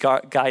need to be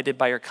guided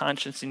by your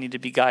conscience. You need to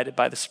be guided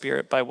by the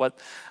Spirit, by what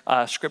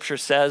Scripture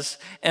says,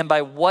 and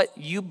by what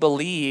you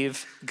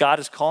believe God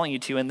is calling you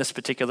to in this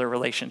particular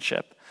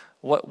relationship.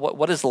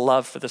 What does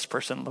love for this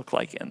person look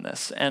like in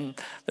this? And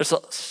there's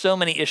so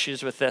many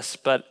issues with this,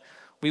 but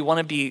we want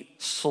to be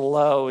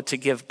slow to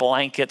give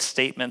blanket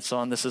statements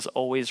on this is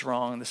always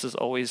wrong, this is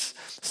always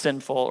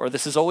sinful, or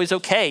this is always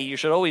okay, you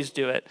should always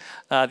do it.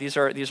 These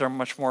are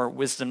much more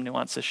wisdom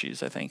nuance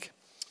issues, I think.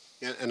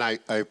 And I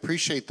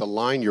appreciate the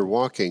line you're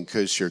walking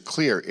because you're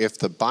clear. If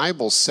the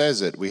Bible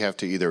says it, we have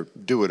to either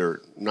do it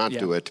or not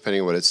do it,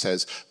 depending on what it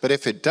says. But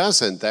if it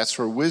doesn't, that's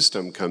where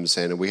wisdom comes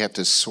in, and we have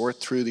to sort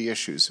through the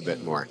issues a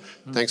bit more.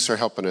 Thanks for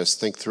helping us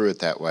think through it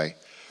that way.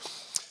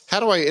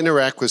 How do I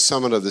interact with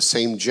someone of the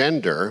same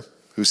gender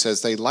who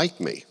says they like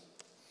me?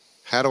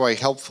 How do I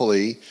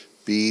helpfully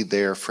be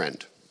their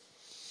friend?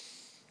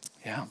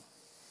 Yeah.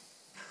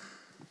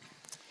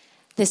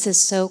 This is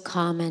so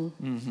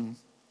common.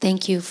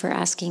 Thank you for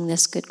asking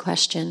this good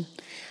question.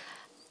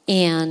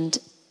 And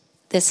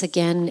this,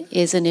 again,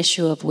 is an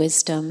issue of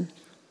wisdom.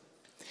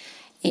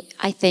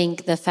 I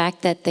think the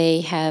fact that they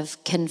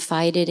have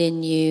confided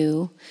in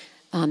you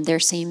their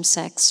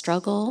same-sex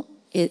struggle,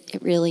 it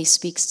really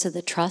speaks to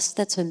the trust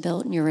that's been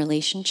built in your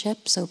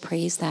relationship, so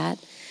praise that.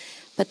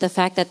 But the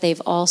fact that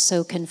they've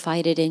also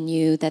confided in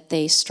you that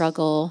they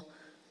struggle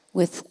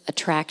with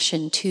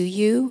attraction to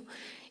you,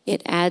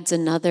 it adds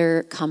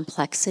another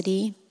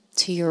complexity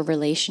to your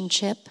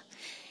relationship.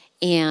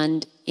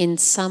 And in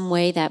some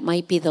way, that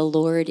might be the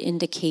Lord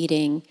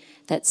indicating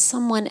that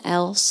someone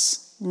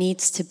else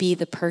needs to be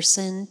the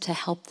person to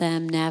help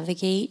them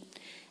navigate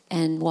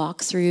and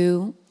walk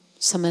through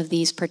some of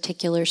these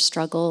particular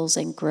struggles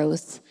and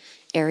growth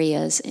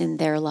areas in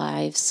their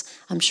lives.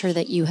 I'm sure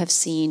that you have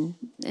seen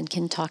and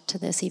can talk to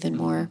this even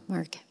more,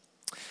 Mark.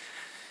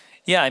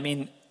 Yeah, I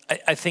mean,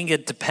 I think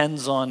it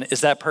depends on,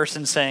 is that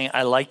person saying,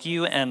 I like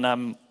you and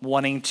I'm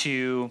wanting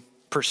to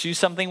pursue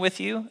something with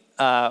you?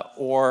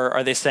 Or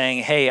are they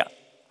saying, hey,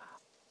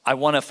 I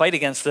want to fight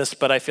against this,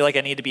 but I feel like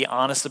I need to be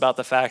honest about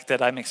the fact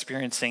that I'm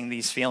experiencing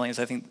these feelings?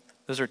 I think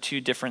those are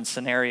two different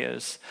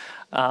scenarios.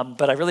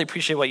 But I really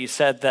appreciate what you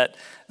said, that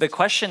the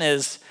question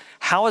is,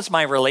 how is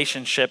my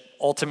relationship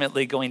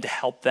ultimately going to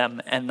help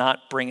them and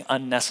not bring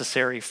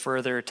unnecessary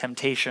further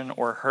temptation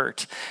or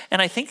hurt?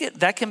 And I think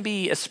that can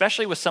be,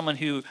 especially with someone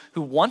who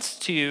wants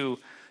to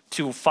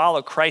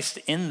follow Christ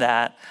in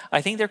that,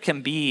 I think there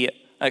can be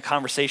a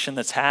conversation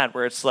that's had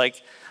where it's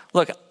like,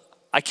 look,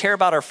 I care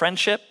about our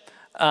friendship,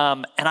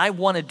 and I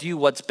want to do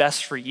what's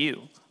best for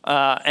you.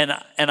 And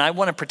I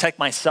want to protect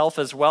myself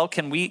as well.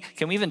 Can we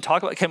even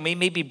talk about, can we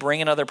maybe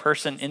bring another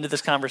person into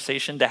this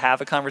conversation to have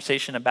a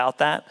conversation about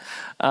that?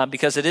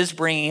 Because it is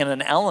bringing in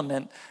an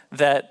element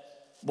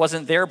that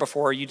wasn't there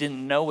before, you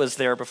didn't know was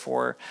there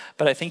before.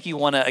 But I think you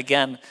want to,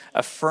 again,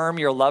 affirm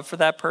your love for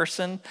that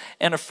person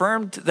and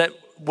affirm that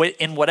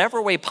in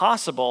whatever way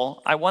possible,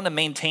 I want to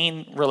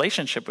maintain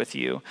relationship with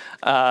you,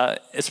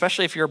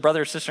 especially if you're a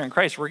brother or sister in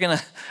Christ. We're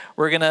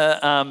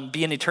gonna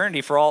be in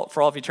eternity for all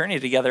of eternity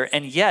together.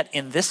 And yet,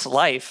 in this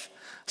life,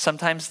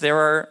 sometimes there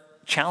are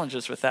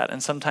challenges with that,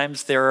 and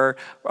sometimes there are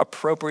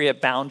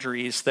appropriate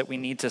boundaries that we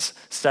need to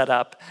set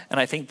up. And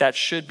I think that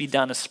should be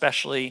done,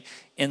 especially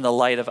in the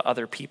light of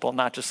other people,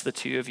 not just the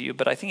two of you.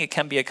 But I think it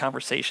can be a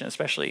conversation,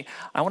 especially,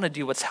 I want to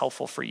do what's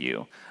helpful for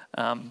you.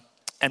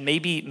 And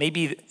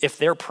maybe if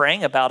they're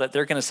praying about it,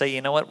 they're going to say,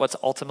 you know what, what's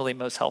ultimately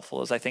most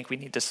helpful is I think we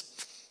need to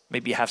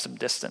maybe have some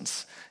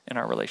distance in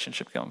our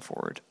relationship going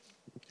forward.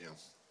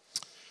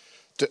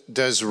 Yeah.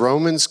 Does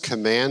Romans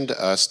command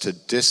us to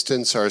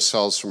distance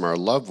ourselves from our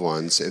loved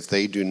ones if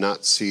they do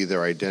not see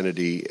their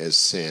identity as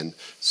sin?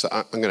 So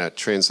I'm going to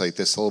translate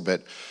this a little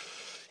bit.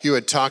 You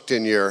had talked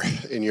in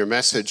your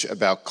message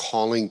about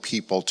calling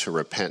people to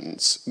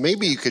repentance.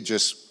 Maybe you could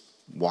just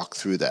walk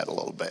through that a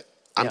little bit.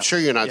 I'm sure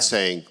you're not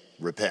saying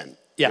repent.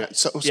 Yeah.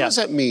 So what does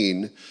that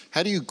mean?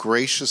 How do you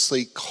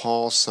graciously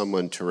call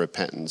someone to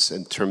repentance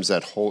in terms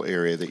of that whole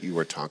area that you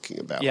were talking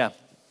about? Yeah.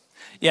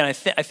 Yeah, and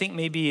I think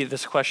maybe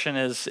this question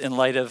is in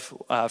light of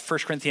 1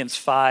 Corinthians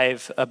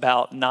 5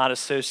 about not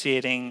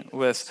associating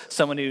with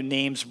someone who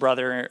names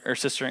brother or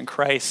sister in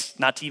Christ,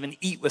 not to even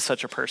eat with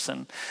such a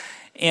person.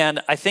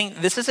 And I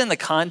think this is in the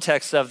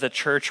context of the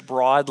church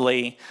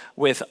broadly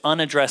with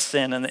unaddressed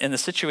sin. And in the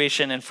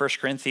situation in 1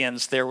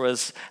 Corinthians, there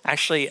was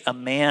actually a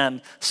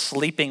man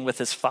sleeping with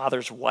his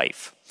father's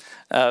wife.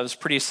 It was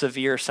pretty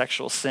severe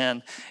sexual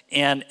sin.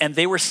 And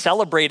they were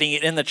celebrating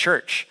it in the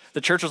church.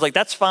 The church was like,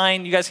 that's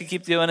fine, you guys can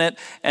keep doing it.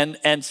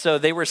 And so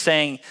they were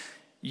saying,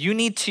 you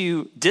need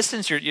to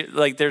distance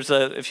like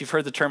if you've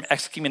heard the term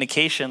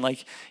excommunication,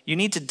 like you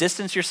need to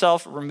distance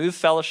yourself, remove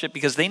fellowship,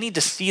 because they need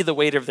to see the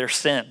weight of their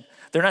sin.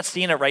 They're not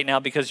seeing it right now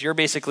because you're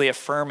basically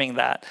affirming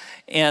that.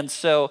 And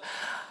so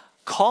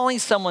calling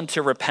someone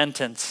to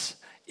repentance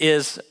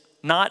is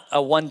not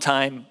a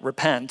one-time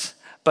repent,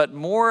 but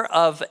more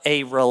of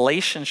a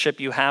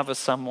relationship you have with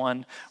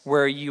someone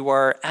where you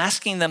are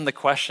asking them the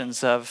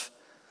questions of,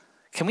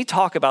 can we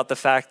talk about the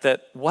fact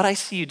that what I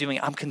see you doing,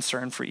 I'm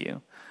concerned for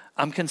you.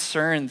 I'm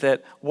concerned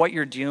that what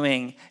you're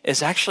doing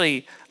is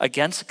actually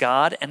against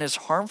God and is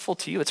harmful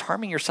to you. It's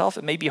harming yourself.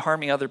 It may be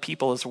harming other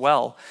people as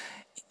well.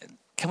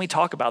 Can we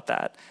talk about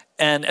that?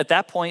 And at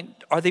that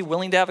point, are they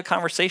willing to have a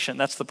conversation?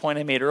 That's the point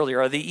I made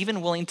earlier. Are they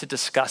even willing to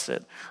discuss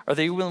it? Are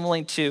they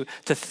willing to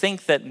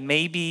think that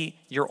maybe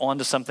you're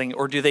onto something?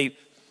 Or do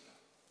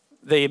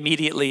they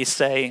immediately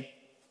say,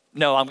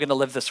 no, I'm going to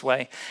live this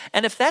way?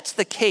 And if that's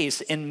the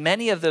case, in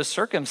many of those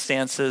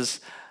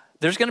circumstances,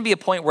 there's going to be a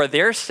point where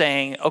they're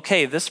saying,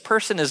 okay, this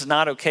person is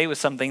not okay with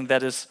something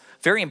that is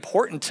very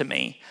important to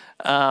me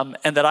and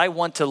that I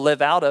want to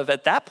live out of.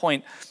 At that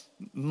point,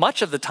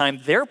 much of the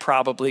time, they're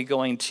probably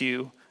going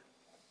to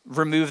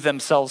remove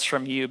themselves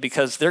from you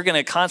because they're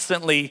going to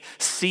constantly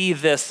see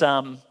this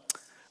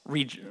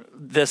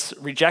this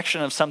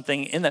rejection of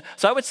something in them.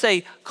 So I would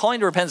say calling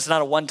to repentance is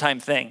not a one-time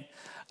thing.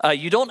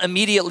 You don't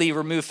immediately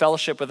remove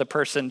fellowship with a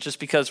person just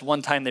because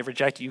one time they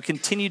reject you. You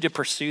continue to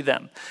pursue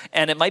them.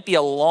 And it might be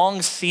a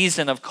long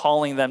season of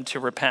calling them to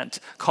repent,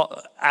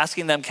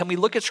 asking them, can we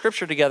look at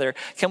scripture together?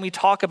 Can we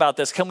talk about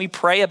this? Can we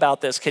pray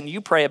about this? Can you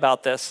pray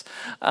about this?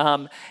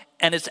 And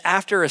it's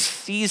after a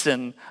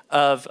season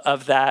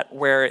of that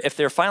where if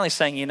they're finally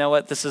saying, you know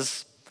what,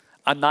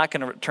 I'm not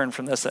going to turn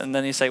from this. And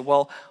then you say,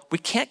 well, I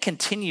can't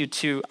continue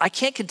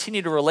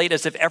to relate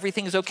as if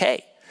everything's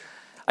okay.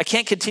 I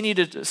can't continue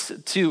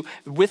to,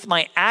 with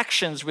my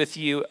actions with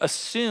you,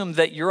 assume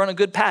that you're on a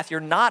good path. You're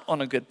not on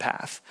a good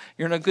path.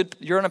 You're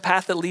on a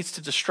path that leads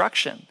to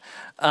destruction.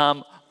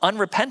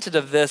 Unrepentant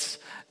of this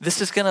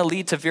is going to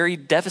lead to very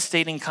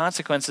devastating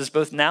consequences,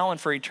 both now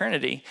and for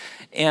eternity.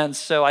 And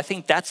so I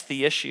think that's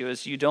the issue,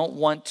 is you don't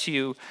want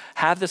to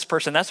have this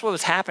person. That's what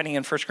was happening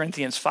in 1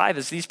 Corinthians 5,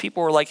 is these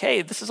people were like,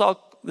 hey, this is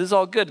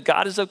all good.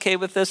 God is okay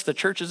with this. The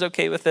church is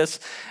okay with this.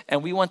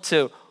 And we want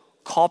to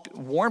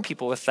warn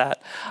people with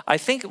that. I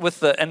think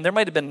and there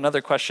might have been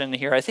another question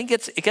here. I think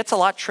it gets a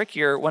lot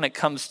trickier when it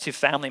comes to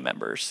family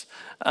members.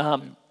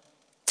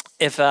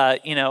 If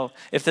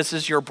this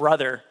is your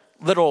brother,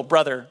 little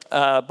brother,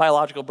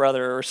 biological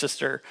brother or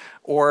sister,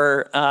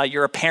 or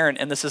you're a parent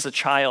and this is a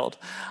child,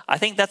 I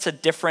think that's a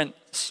different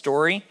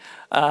story.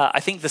 I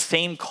think the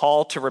same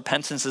call to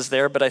repentance is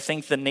there, but I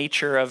think the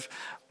nature of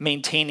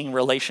maintaining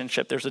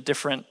relationship, there's a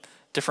different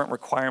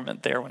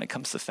requirement there when it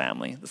comes to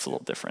family. That's a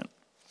little different.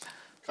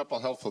 A couple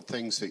helpful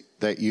things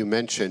that you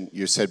mentioned.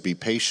 You said be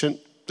patient.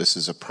 This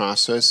is a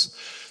process.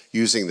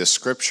 Using the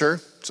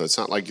scripture, so it's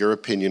not like your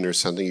opinion or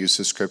something. Use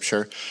the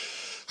scripture.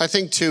 I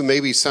think, too,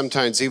 maybe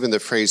sometimes even the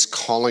phrase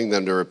calling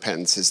them to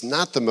repentance is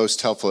not the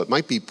most helpful. It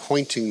might be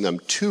pointing them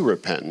to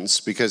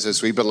repentance, because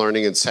as we've been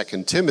learning in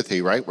 2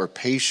 Timothy, right, we're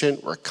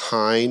patient, we're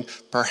kind.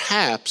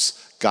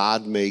 Perhaps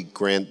God may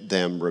grant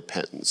them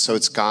repentance. So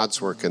it's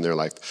God's work in their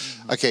life.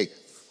 Okay,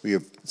 we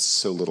have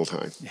so little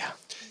time. Yeah.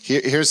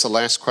 Here's the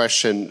last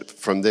question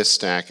from this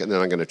stack, and then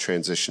I'm going to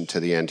transition to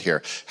the end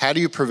here. How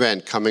do you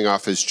prevent coming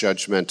off as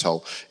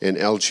judgmental in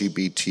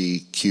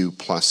LGBTQ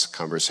plus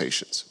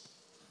conversations?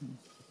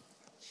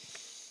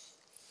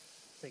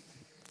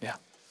 Yeah.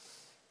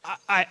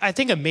 I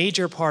think a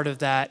major part of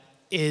that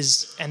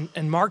is,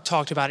 and Mark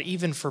talked about it,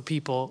 even for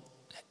people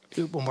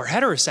when we're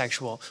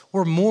heterosexual,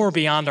 we're more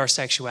beyond our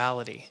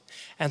sexuality.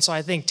 And so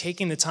I think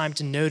taking the time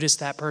to notice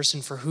that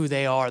person for who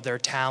they are, their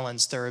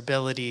talents, their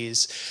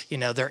abilities,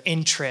 their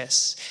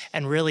interests,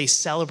 and really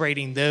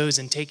celebrating those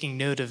and taking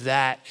note of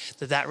that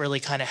really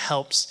kind of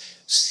helps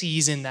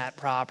season that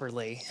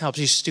properly, helps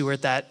you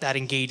steward that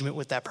engagement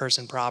with that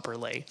person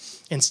properly,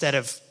 instead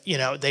of,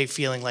 they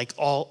feeling like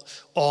all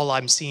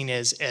I'm seen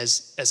as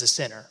a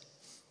sinner.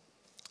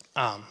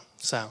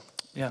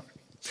 Yeah.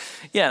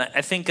 Yeah,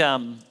 I think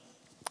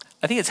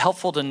it's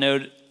helpful to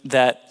note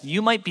that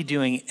you might be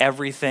doing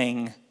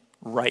everything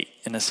right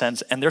in a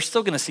sense, and they're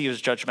still going to see you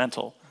as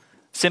judgmental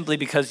simply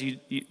because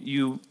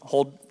you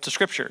hold to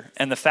Scripture.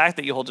 And the fact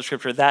that you hold to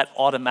Scripture, that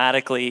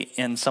automatically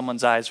in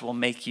someone's eyes will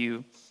make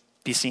you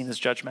be seen as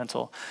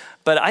judgmental.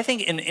 But I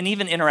think in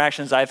even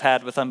interactions I've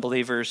had with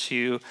unbelievers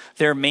who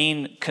their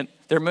main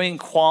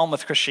qualm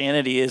with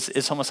Christianity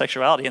is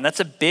homosexuality. And that's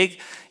a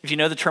big, if you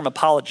know the term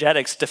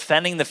apologetics,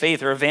 defending the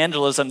faith or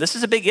evangelism, this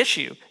is a big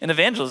issue in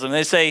evangelism.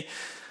 They say,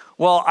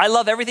 well, I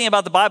love everything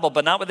about the Bible,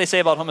 but not what they say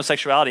about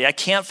homosexuality. I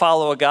can't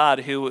follow a God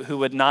who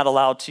would not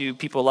allow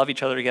people who love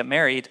each other to get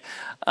married.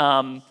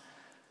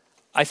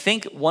 I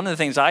think one of the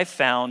things I've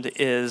found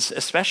is,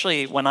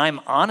 especially when I'm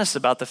honest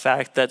about the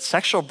fact that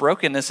sexual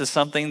brokenness is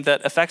something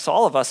that affects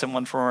all of us in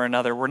one form or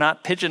another. We're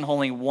not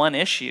pigeonholing one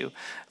issue.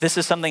 This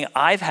is something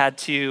I've had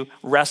to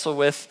wrestle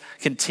with,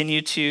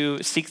 continue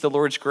to seek the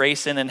Lord's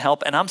grace in and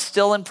help, and I'm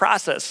still in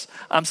process.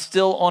 I'm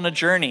still on a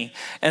journey.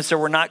 And so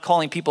we're not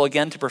calling people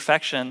again to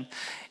perfection.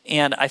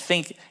 And I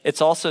think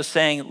it's also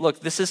saying,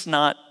 look, this is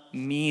not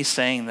me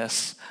saying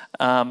this.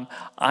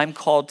 I'm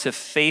called to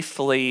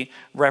faithfully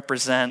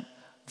represent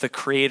the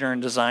creator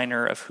and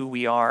designer of who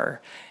we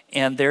are.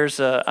 And there's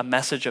a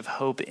message of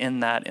hope in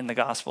that, in the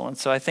gospel. And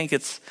so I think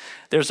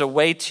there's a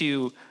way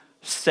to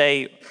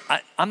say,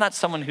 I'm not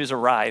someone who's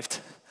arrived.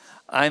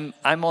 I'm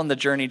on the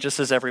journey just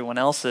as everyone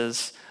else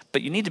is,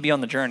 but you need to be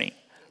on the journey.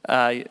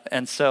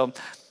 And so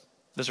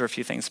those are a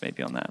few things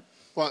maybe on that.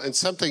 Well, and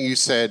something you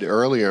said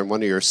earlier in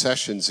one of your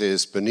sessions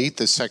is beneath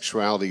the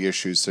sexuality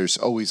issues, there's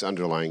always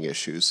underlying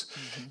issues.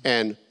 Mm-hmm.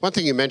 And one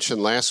thing you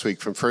mentioned last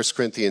week from 1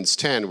 Corinthians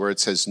 10, where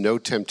it says, no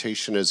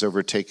temptation has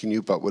overtaken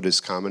you but what is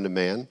common to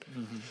man.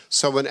 Mm-hmm.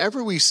 So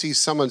whenever we see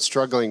someone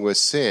struggling with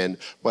sin,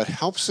 what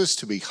helps us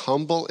to be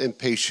humble and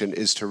patient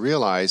is to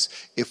realize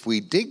if we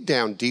dig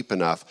down deep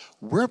enough,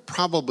 we're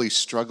probably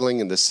struggling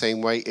in the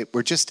same way.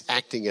 We're just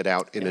acting it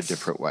out in a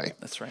different way.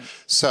 That's right.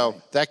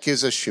 So that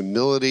gives us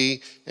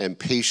humility and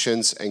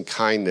patience and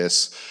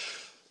kindness.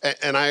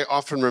 And I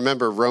often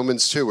remember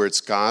Romans 2, where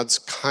it's God's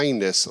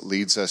kindness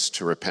leads us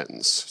to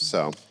repentance.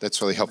 So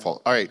that's really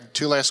helpful. All right,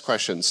 2 last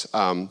questions.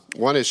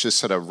 One is just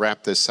sort of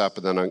wrap this up,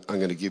 and then I'm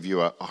going to give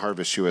you a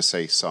Harvest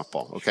USA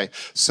softball, okay?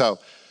 So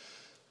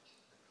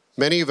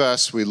many of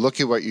us, we look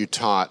at what you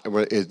taught, and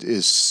it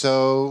is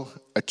so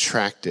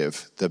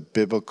attractive, the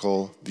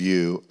biblical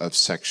view of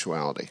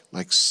sexuality,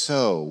 like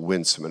so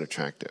winsome and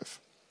attractive.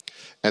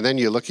 And then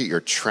you look at your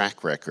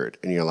track record,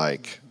 and you're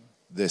like,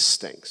 this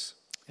stinks.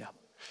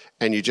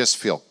 And you just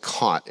feel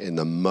caught in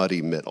the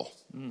muddy middle.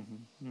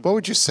 What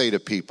would you say to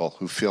people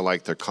who feel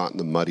like they're caught in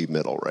the muddy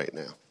middle right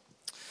now?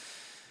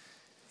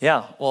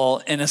 Yeah,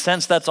 well, in a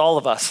sense, that's all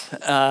of us.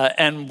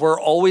 And we're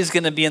always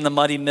going to be in the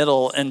muddy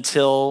middle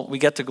until we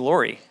get to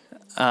glory.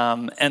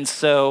 And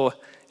so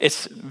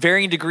it's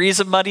varying degrees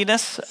of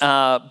muddiness,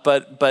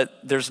 but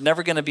there's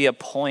never going to be a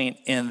point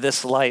in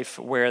this life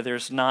where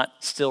there's not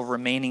still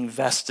remaining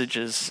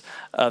vestiges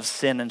of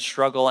sin and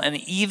struggle. And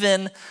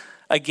even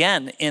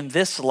again, in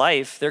this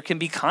life, there can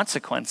be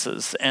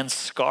consequences and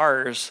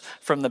scars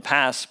from the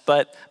past,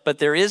 but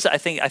there is, I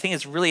think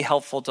it's really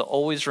helpful to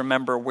always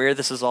remember where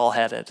this is all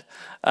headed.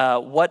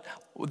 What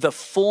the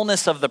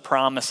fullness of the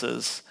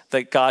promises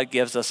that God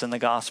gives us in the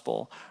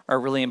gospel are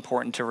really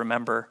important to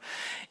remember.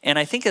 And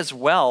I think as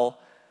well,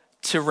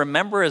 to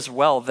remember as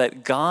well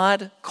that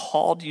God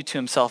called you to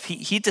himself.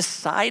 He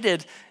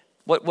decided,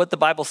 what the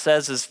Bible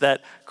says is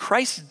that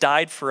Christ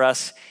died for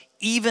us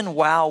even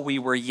while we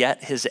were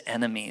yet his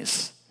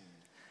enemies.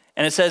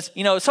 And it says,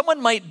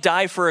 someone might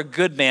die for a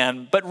good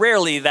man, but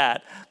rarely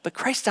that. But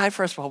Christ died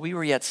for us while we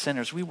were yet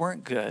sinners. We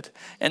weren't good.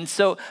 And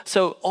so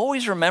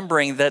always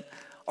remembering that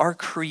our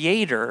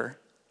Creator,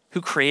 who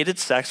created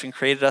sex and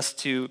created us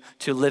to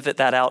live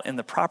that out in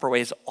the proper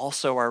way, is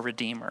also our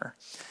Redeemer.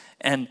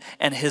 And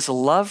his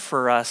love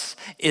for us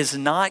is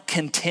not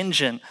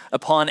contingent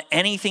upon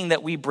anything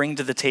that we bring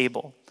to the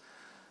table.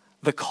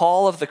 The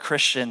call of the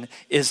Christian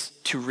is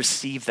to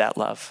receive that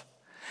love.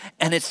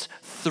 And it's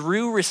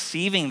through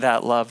receiving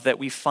that love that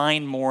we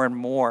find more and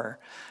more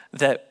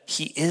that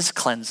he is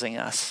cleansing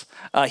us.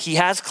 He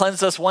has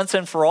cleansed us once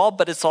and for all,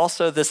 but it's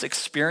also this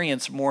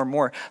experience more and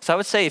more. So I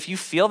would say if you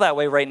feel that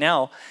way right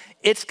now,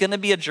 it's going to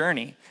be a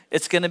journey.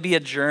 It's going to be a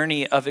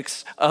journey of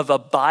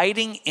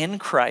abiding in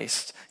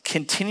Christ,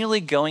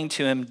 continually going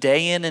to him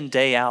day in and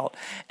day out,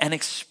 and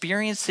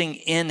experiencing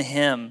in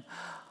him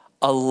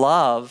a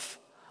love,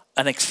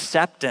 an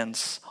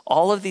acceptance,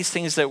 all of these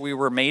things that we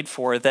were made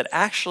for that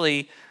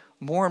actually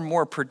more and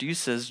more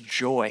produces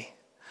joy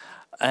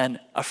and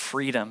a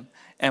freedom.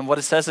 And what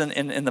it says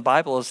in the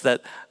Bible is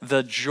that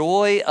the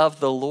joy of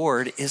the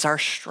Lord is our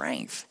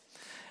strength.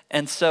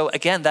 And so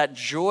again, that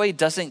joy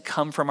doesn't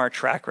come from our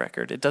track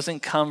record. It doesn't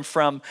come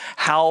from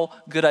how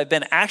good I've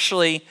been.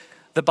 Actually,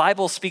 the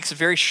Bible speaks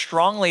very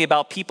strongly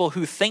about people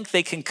who think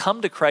they can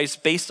come to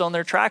Christ based on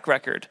their track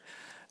record.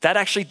 That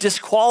actually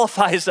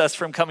disqualifies us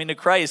from coming to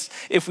Christ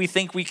if we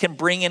think we can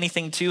bring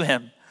anything to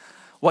him.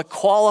 What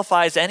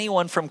qualifies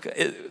anyone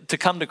to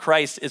come to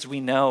Christ is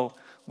we know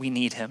we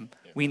need him.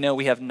 We know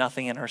we have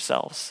nothing in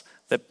ourselves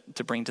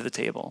to bring to the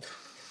table.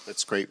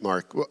 That's great,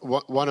 Mark.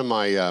 One of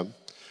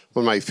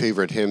my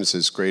favorite hymns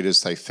is "Great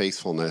is Thy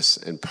Faithfulness,"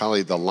 and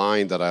probably the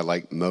line that I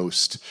like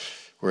most,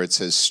 where it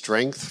says,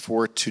 "Strength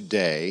for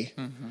today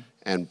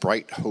and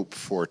bright hope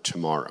for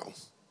tomorrow."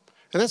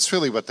 And that's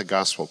really what the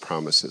gospel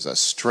promises us: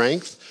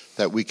 strength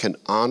that we can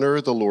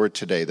honor the Lord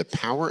today. The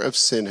power of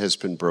sin has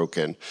been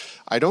broken.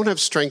 I don't have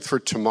strength for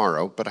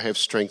tomorrow, but I have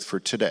strength for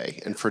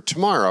today. And for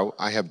tomorrow,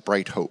 I have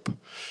bright hope.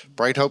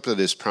 Bright hope that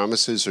his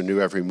promises are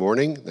new every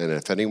morning. And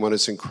if anyone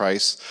is in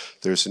Christ,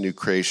 there's a new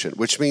creation,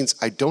 which means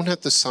I don't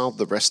have to solve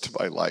the rest of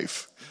my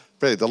life.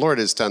 Really, the Lord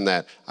has done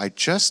that. I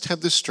just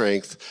have the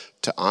strength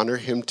to honor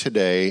him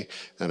today.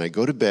 And I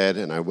go to bed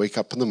and I wake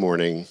up in the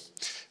morning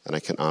and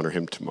I can honor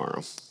him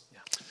tomorrow.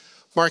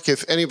 Mark,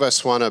 if any of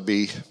us want to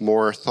be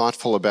more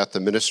thoughtful about the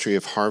ministry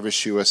of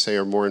Harvest USA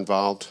or more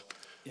involved,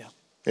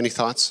 any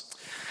thoughts?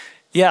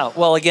 Yeah,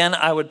 well, again,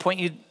 I would point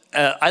you,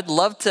 I'd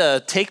love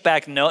to take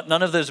back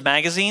none of those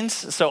magazines.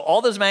 So all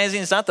those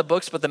magazines, not the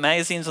books, but the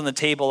magazines on the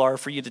table are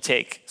for you to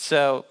take.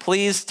 So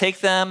please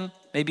take them,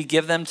 maybe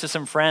give them to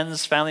some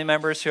friends, family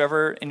members,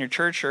 whoever in your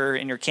church or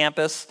in your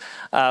campus.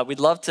 We'd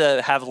love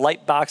to have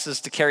light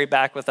boxes to carry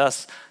back with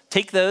us.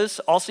 Take those.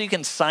 Also, you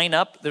can sign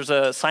up. There's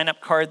a sign-up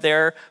card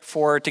there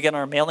to get on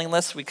our mailing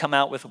list. We come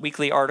out with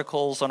weekly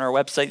articles on our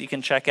website you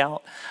can check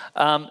out.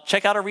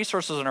 Check out our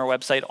resources on our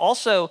website.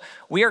 Also,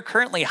 we are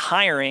currently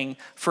hiring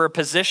for a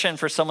position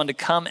for someone to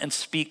come and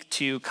speak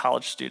to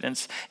college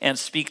students and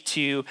speak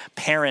to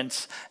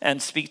parents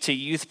and speak to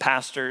youth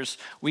pastors.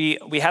 We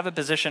have a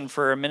position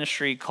for a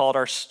ministry called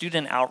our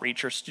student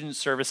outreach or student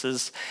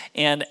services.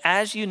 And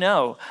as you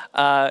know,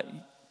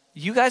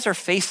 you guys are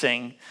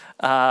facing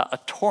a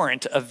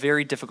torrent of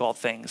very difficult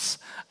things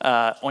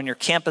on your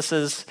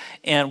campuses,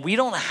 and we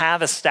don't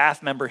have a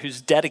staff member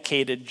who's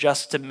dedicated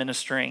just to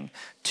ministering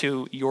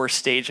to your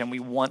stage, and we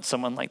want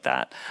someone like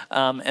that.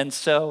 And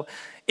so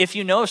if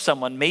you know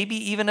someone, maybe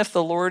even if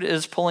the Lord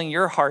is pulling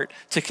your heart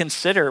to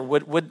consider,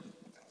 would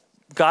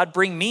God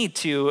bring me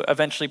to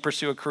eventually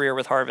pursue a career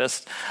with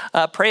Harvest?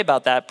 Pray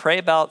about that. Pray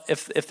about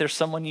if there's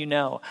someone you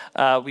know.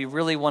 We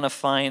really want to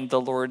find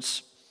the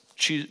Lord's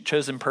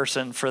chosen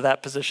person for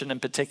that position in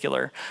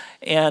particular.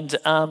 And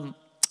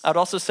I'd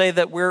also say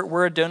that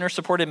we're a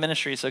donor-supported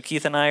ministry. So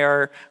Keith and I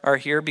are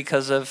here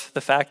because of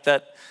the fact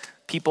that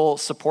people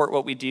support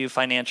what we do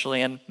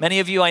financially. And many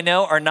of you I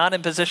know are not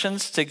in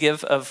positions to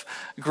give of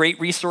great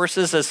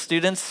resources as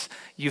students.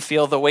 You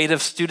feel the weight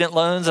of student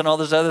loans and all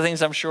those other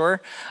things, I'm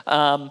sure.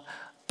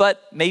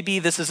 But maybe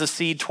this is a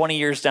seed 20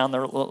 years down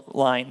the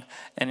line,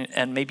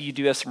 and maybe you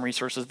do have some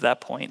resources at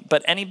that point.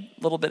 But any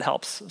little bit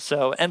helps.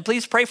 So, and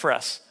please pray for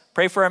us.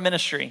 Pray for our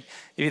ministry.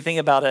 If you think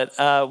about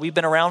it, we've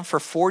been around for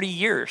 40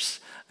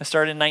 years. I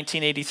started in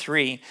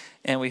 1983,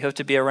 and we hope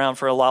to be around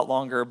for a lot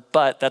longer,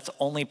 but that's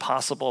only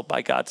possible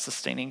by God's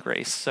sustaining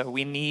grace. So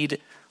we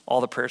need all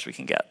the prayers we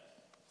can get.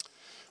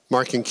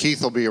 Mark and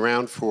Keith will be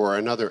around for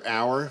another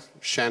hour.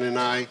 Shannon and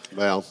I,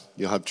 well,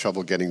 you'll have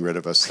trouble getting rid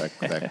of us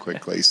that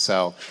quickly.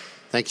 So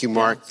thank you,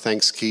 Mark. Yeah.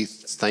 Thanks,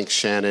 Keith. Thanks,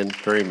 Shannon,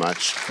 very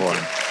much for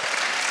it.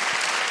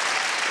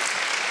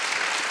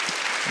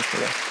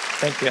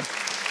 Thank you.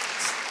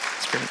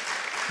 Great.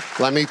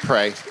 Let me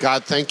pray.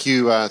 God, thank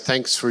you.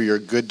 Thanks for your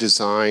good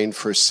design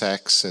for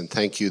sex, and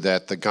thank you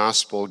that the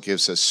gospel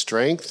gives us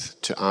strength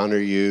to honor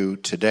you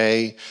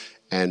today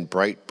and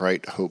bright,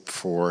 bright hope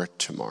for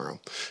tomorrow.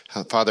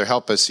 Father,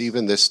 help us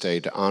even this day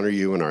to honor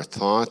you in our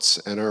thoughts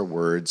and our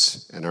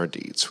words and our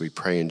deeds. We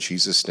pray in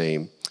Jesus'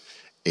 name,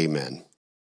 amen.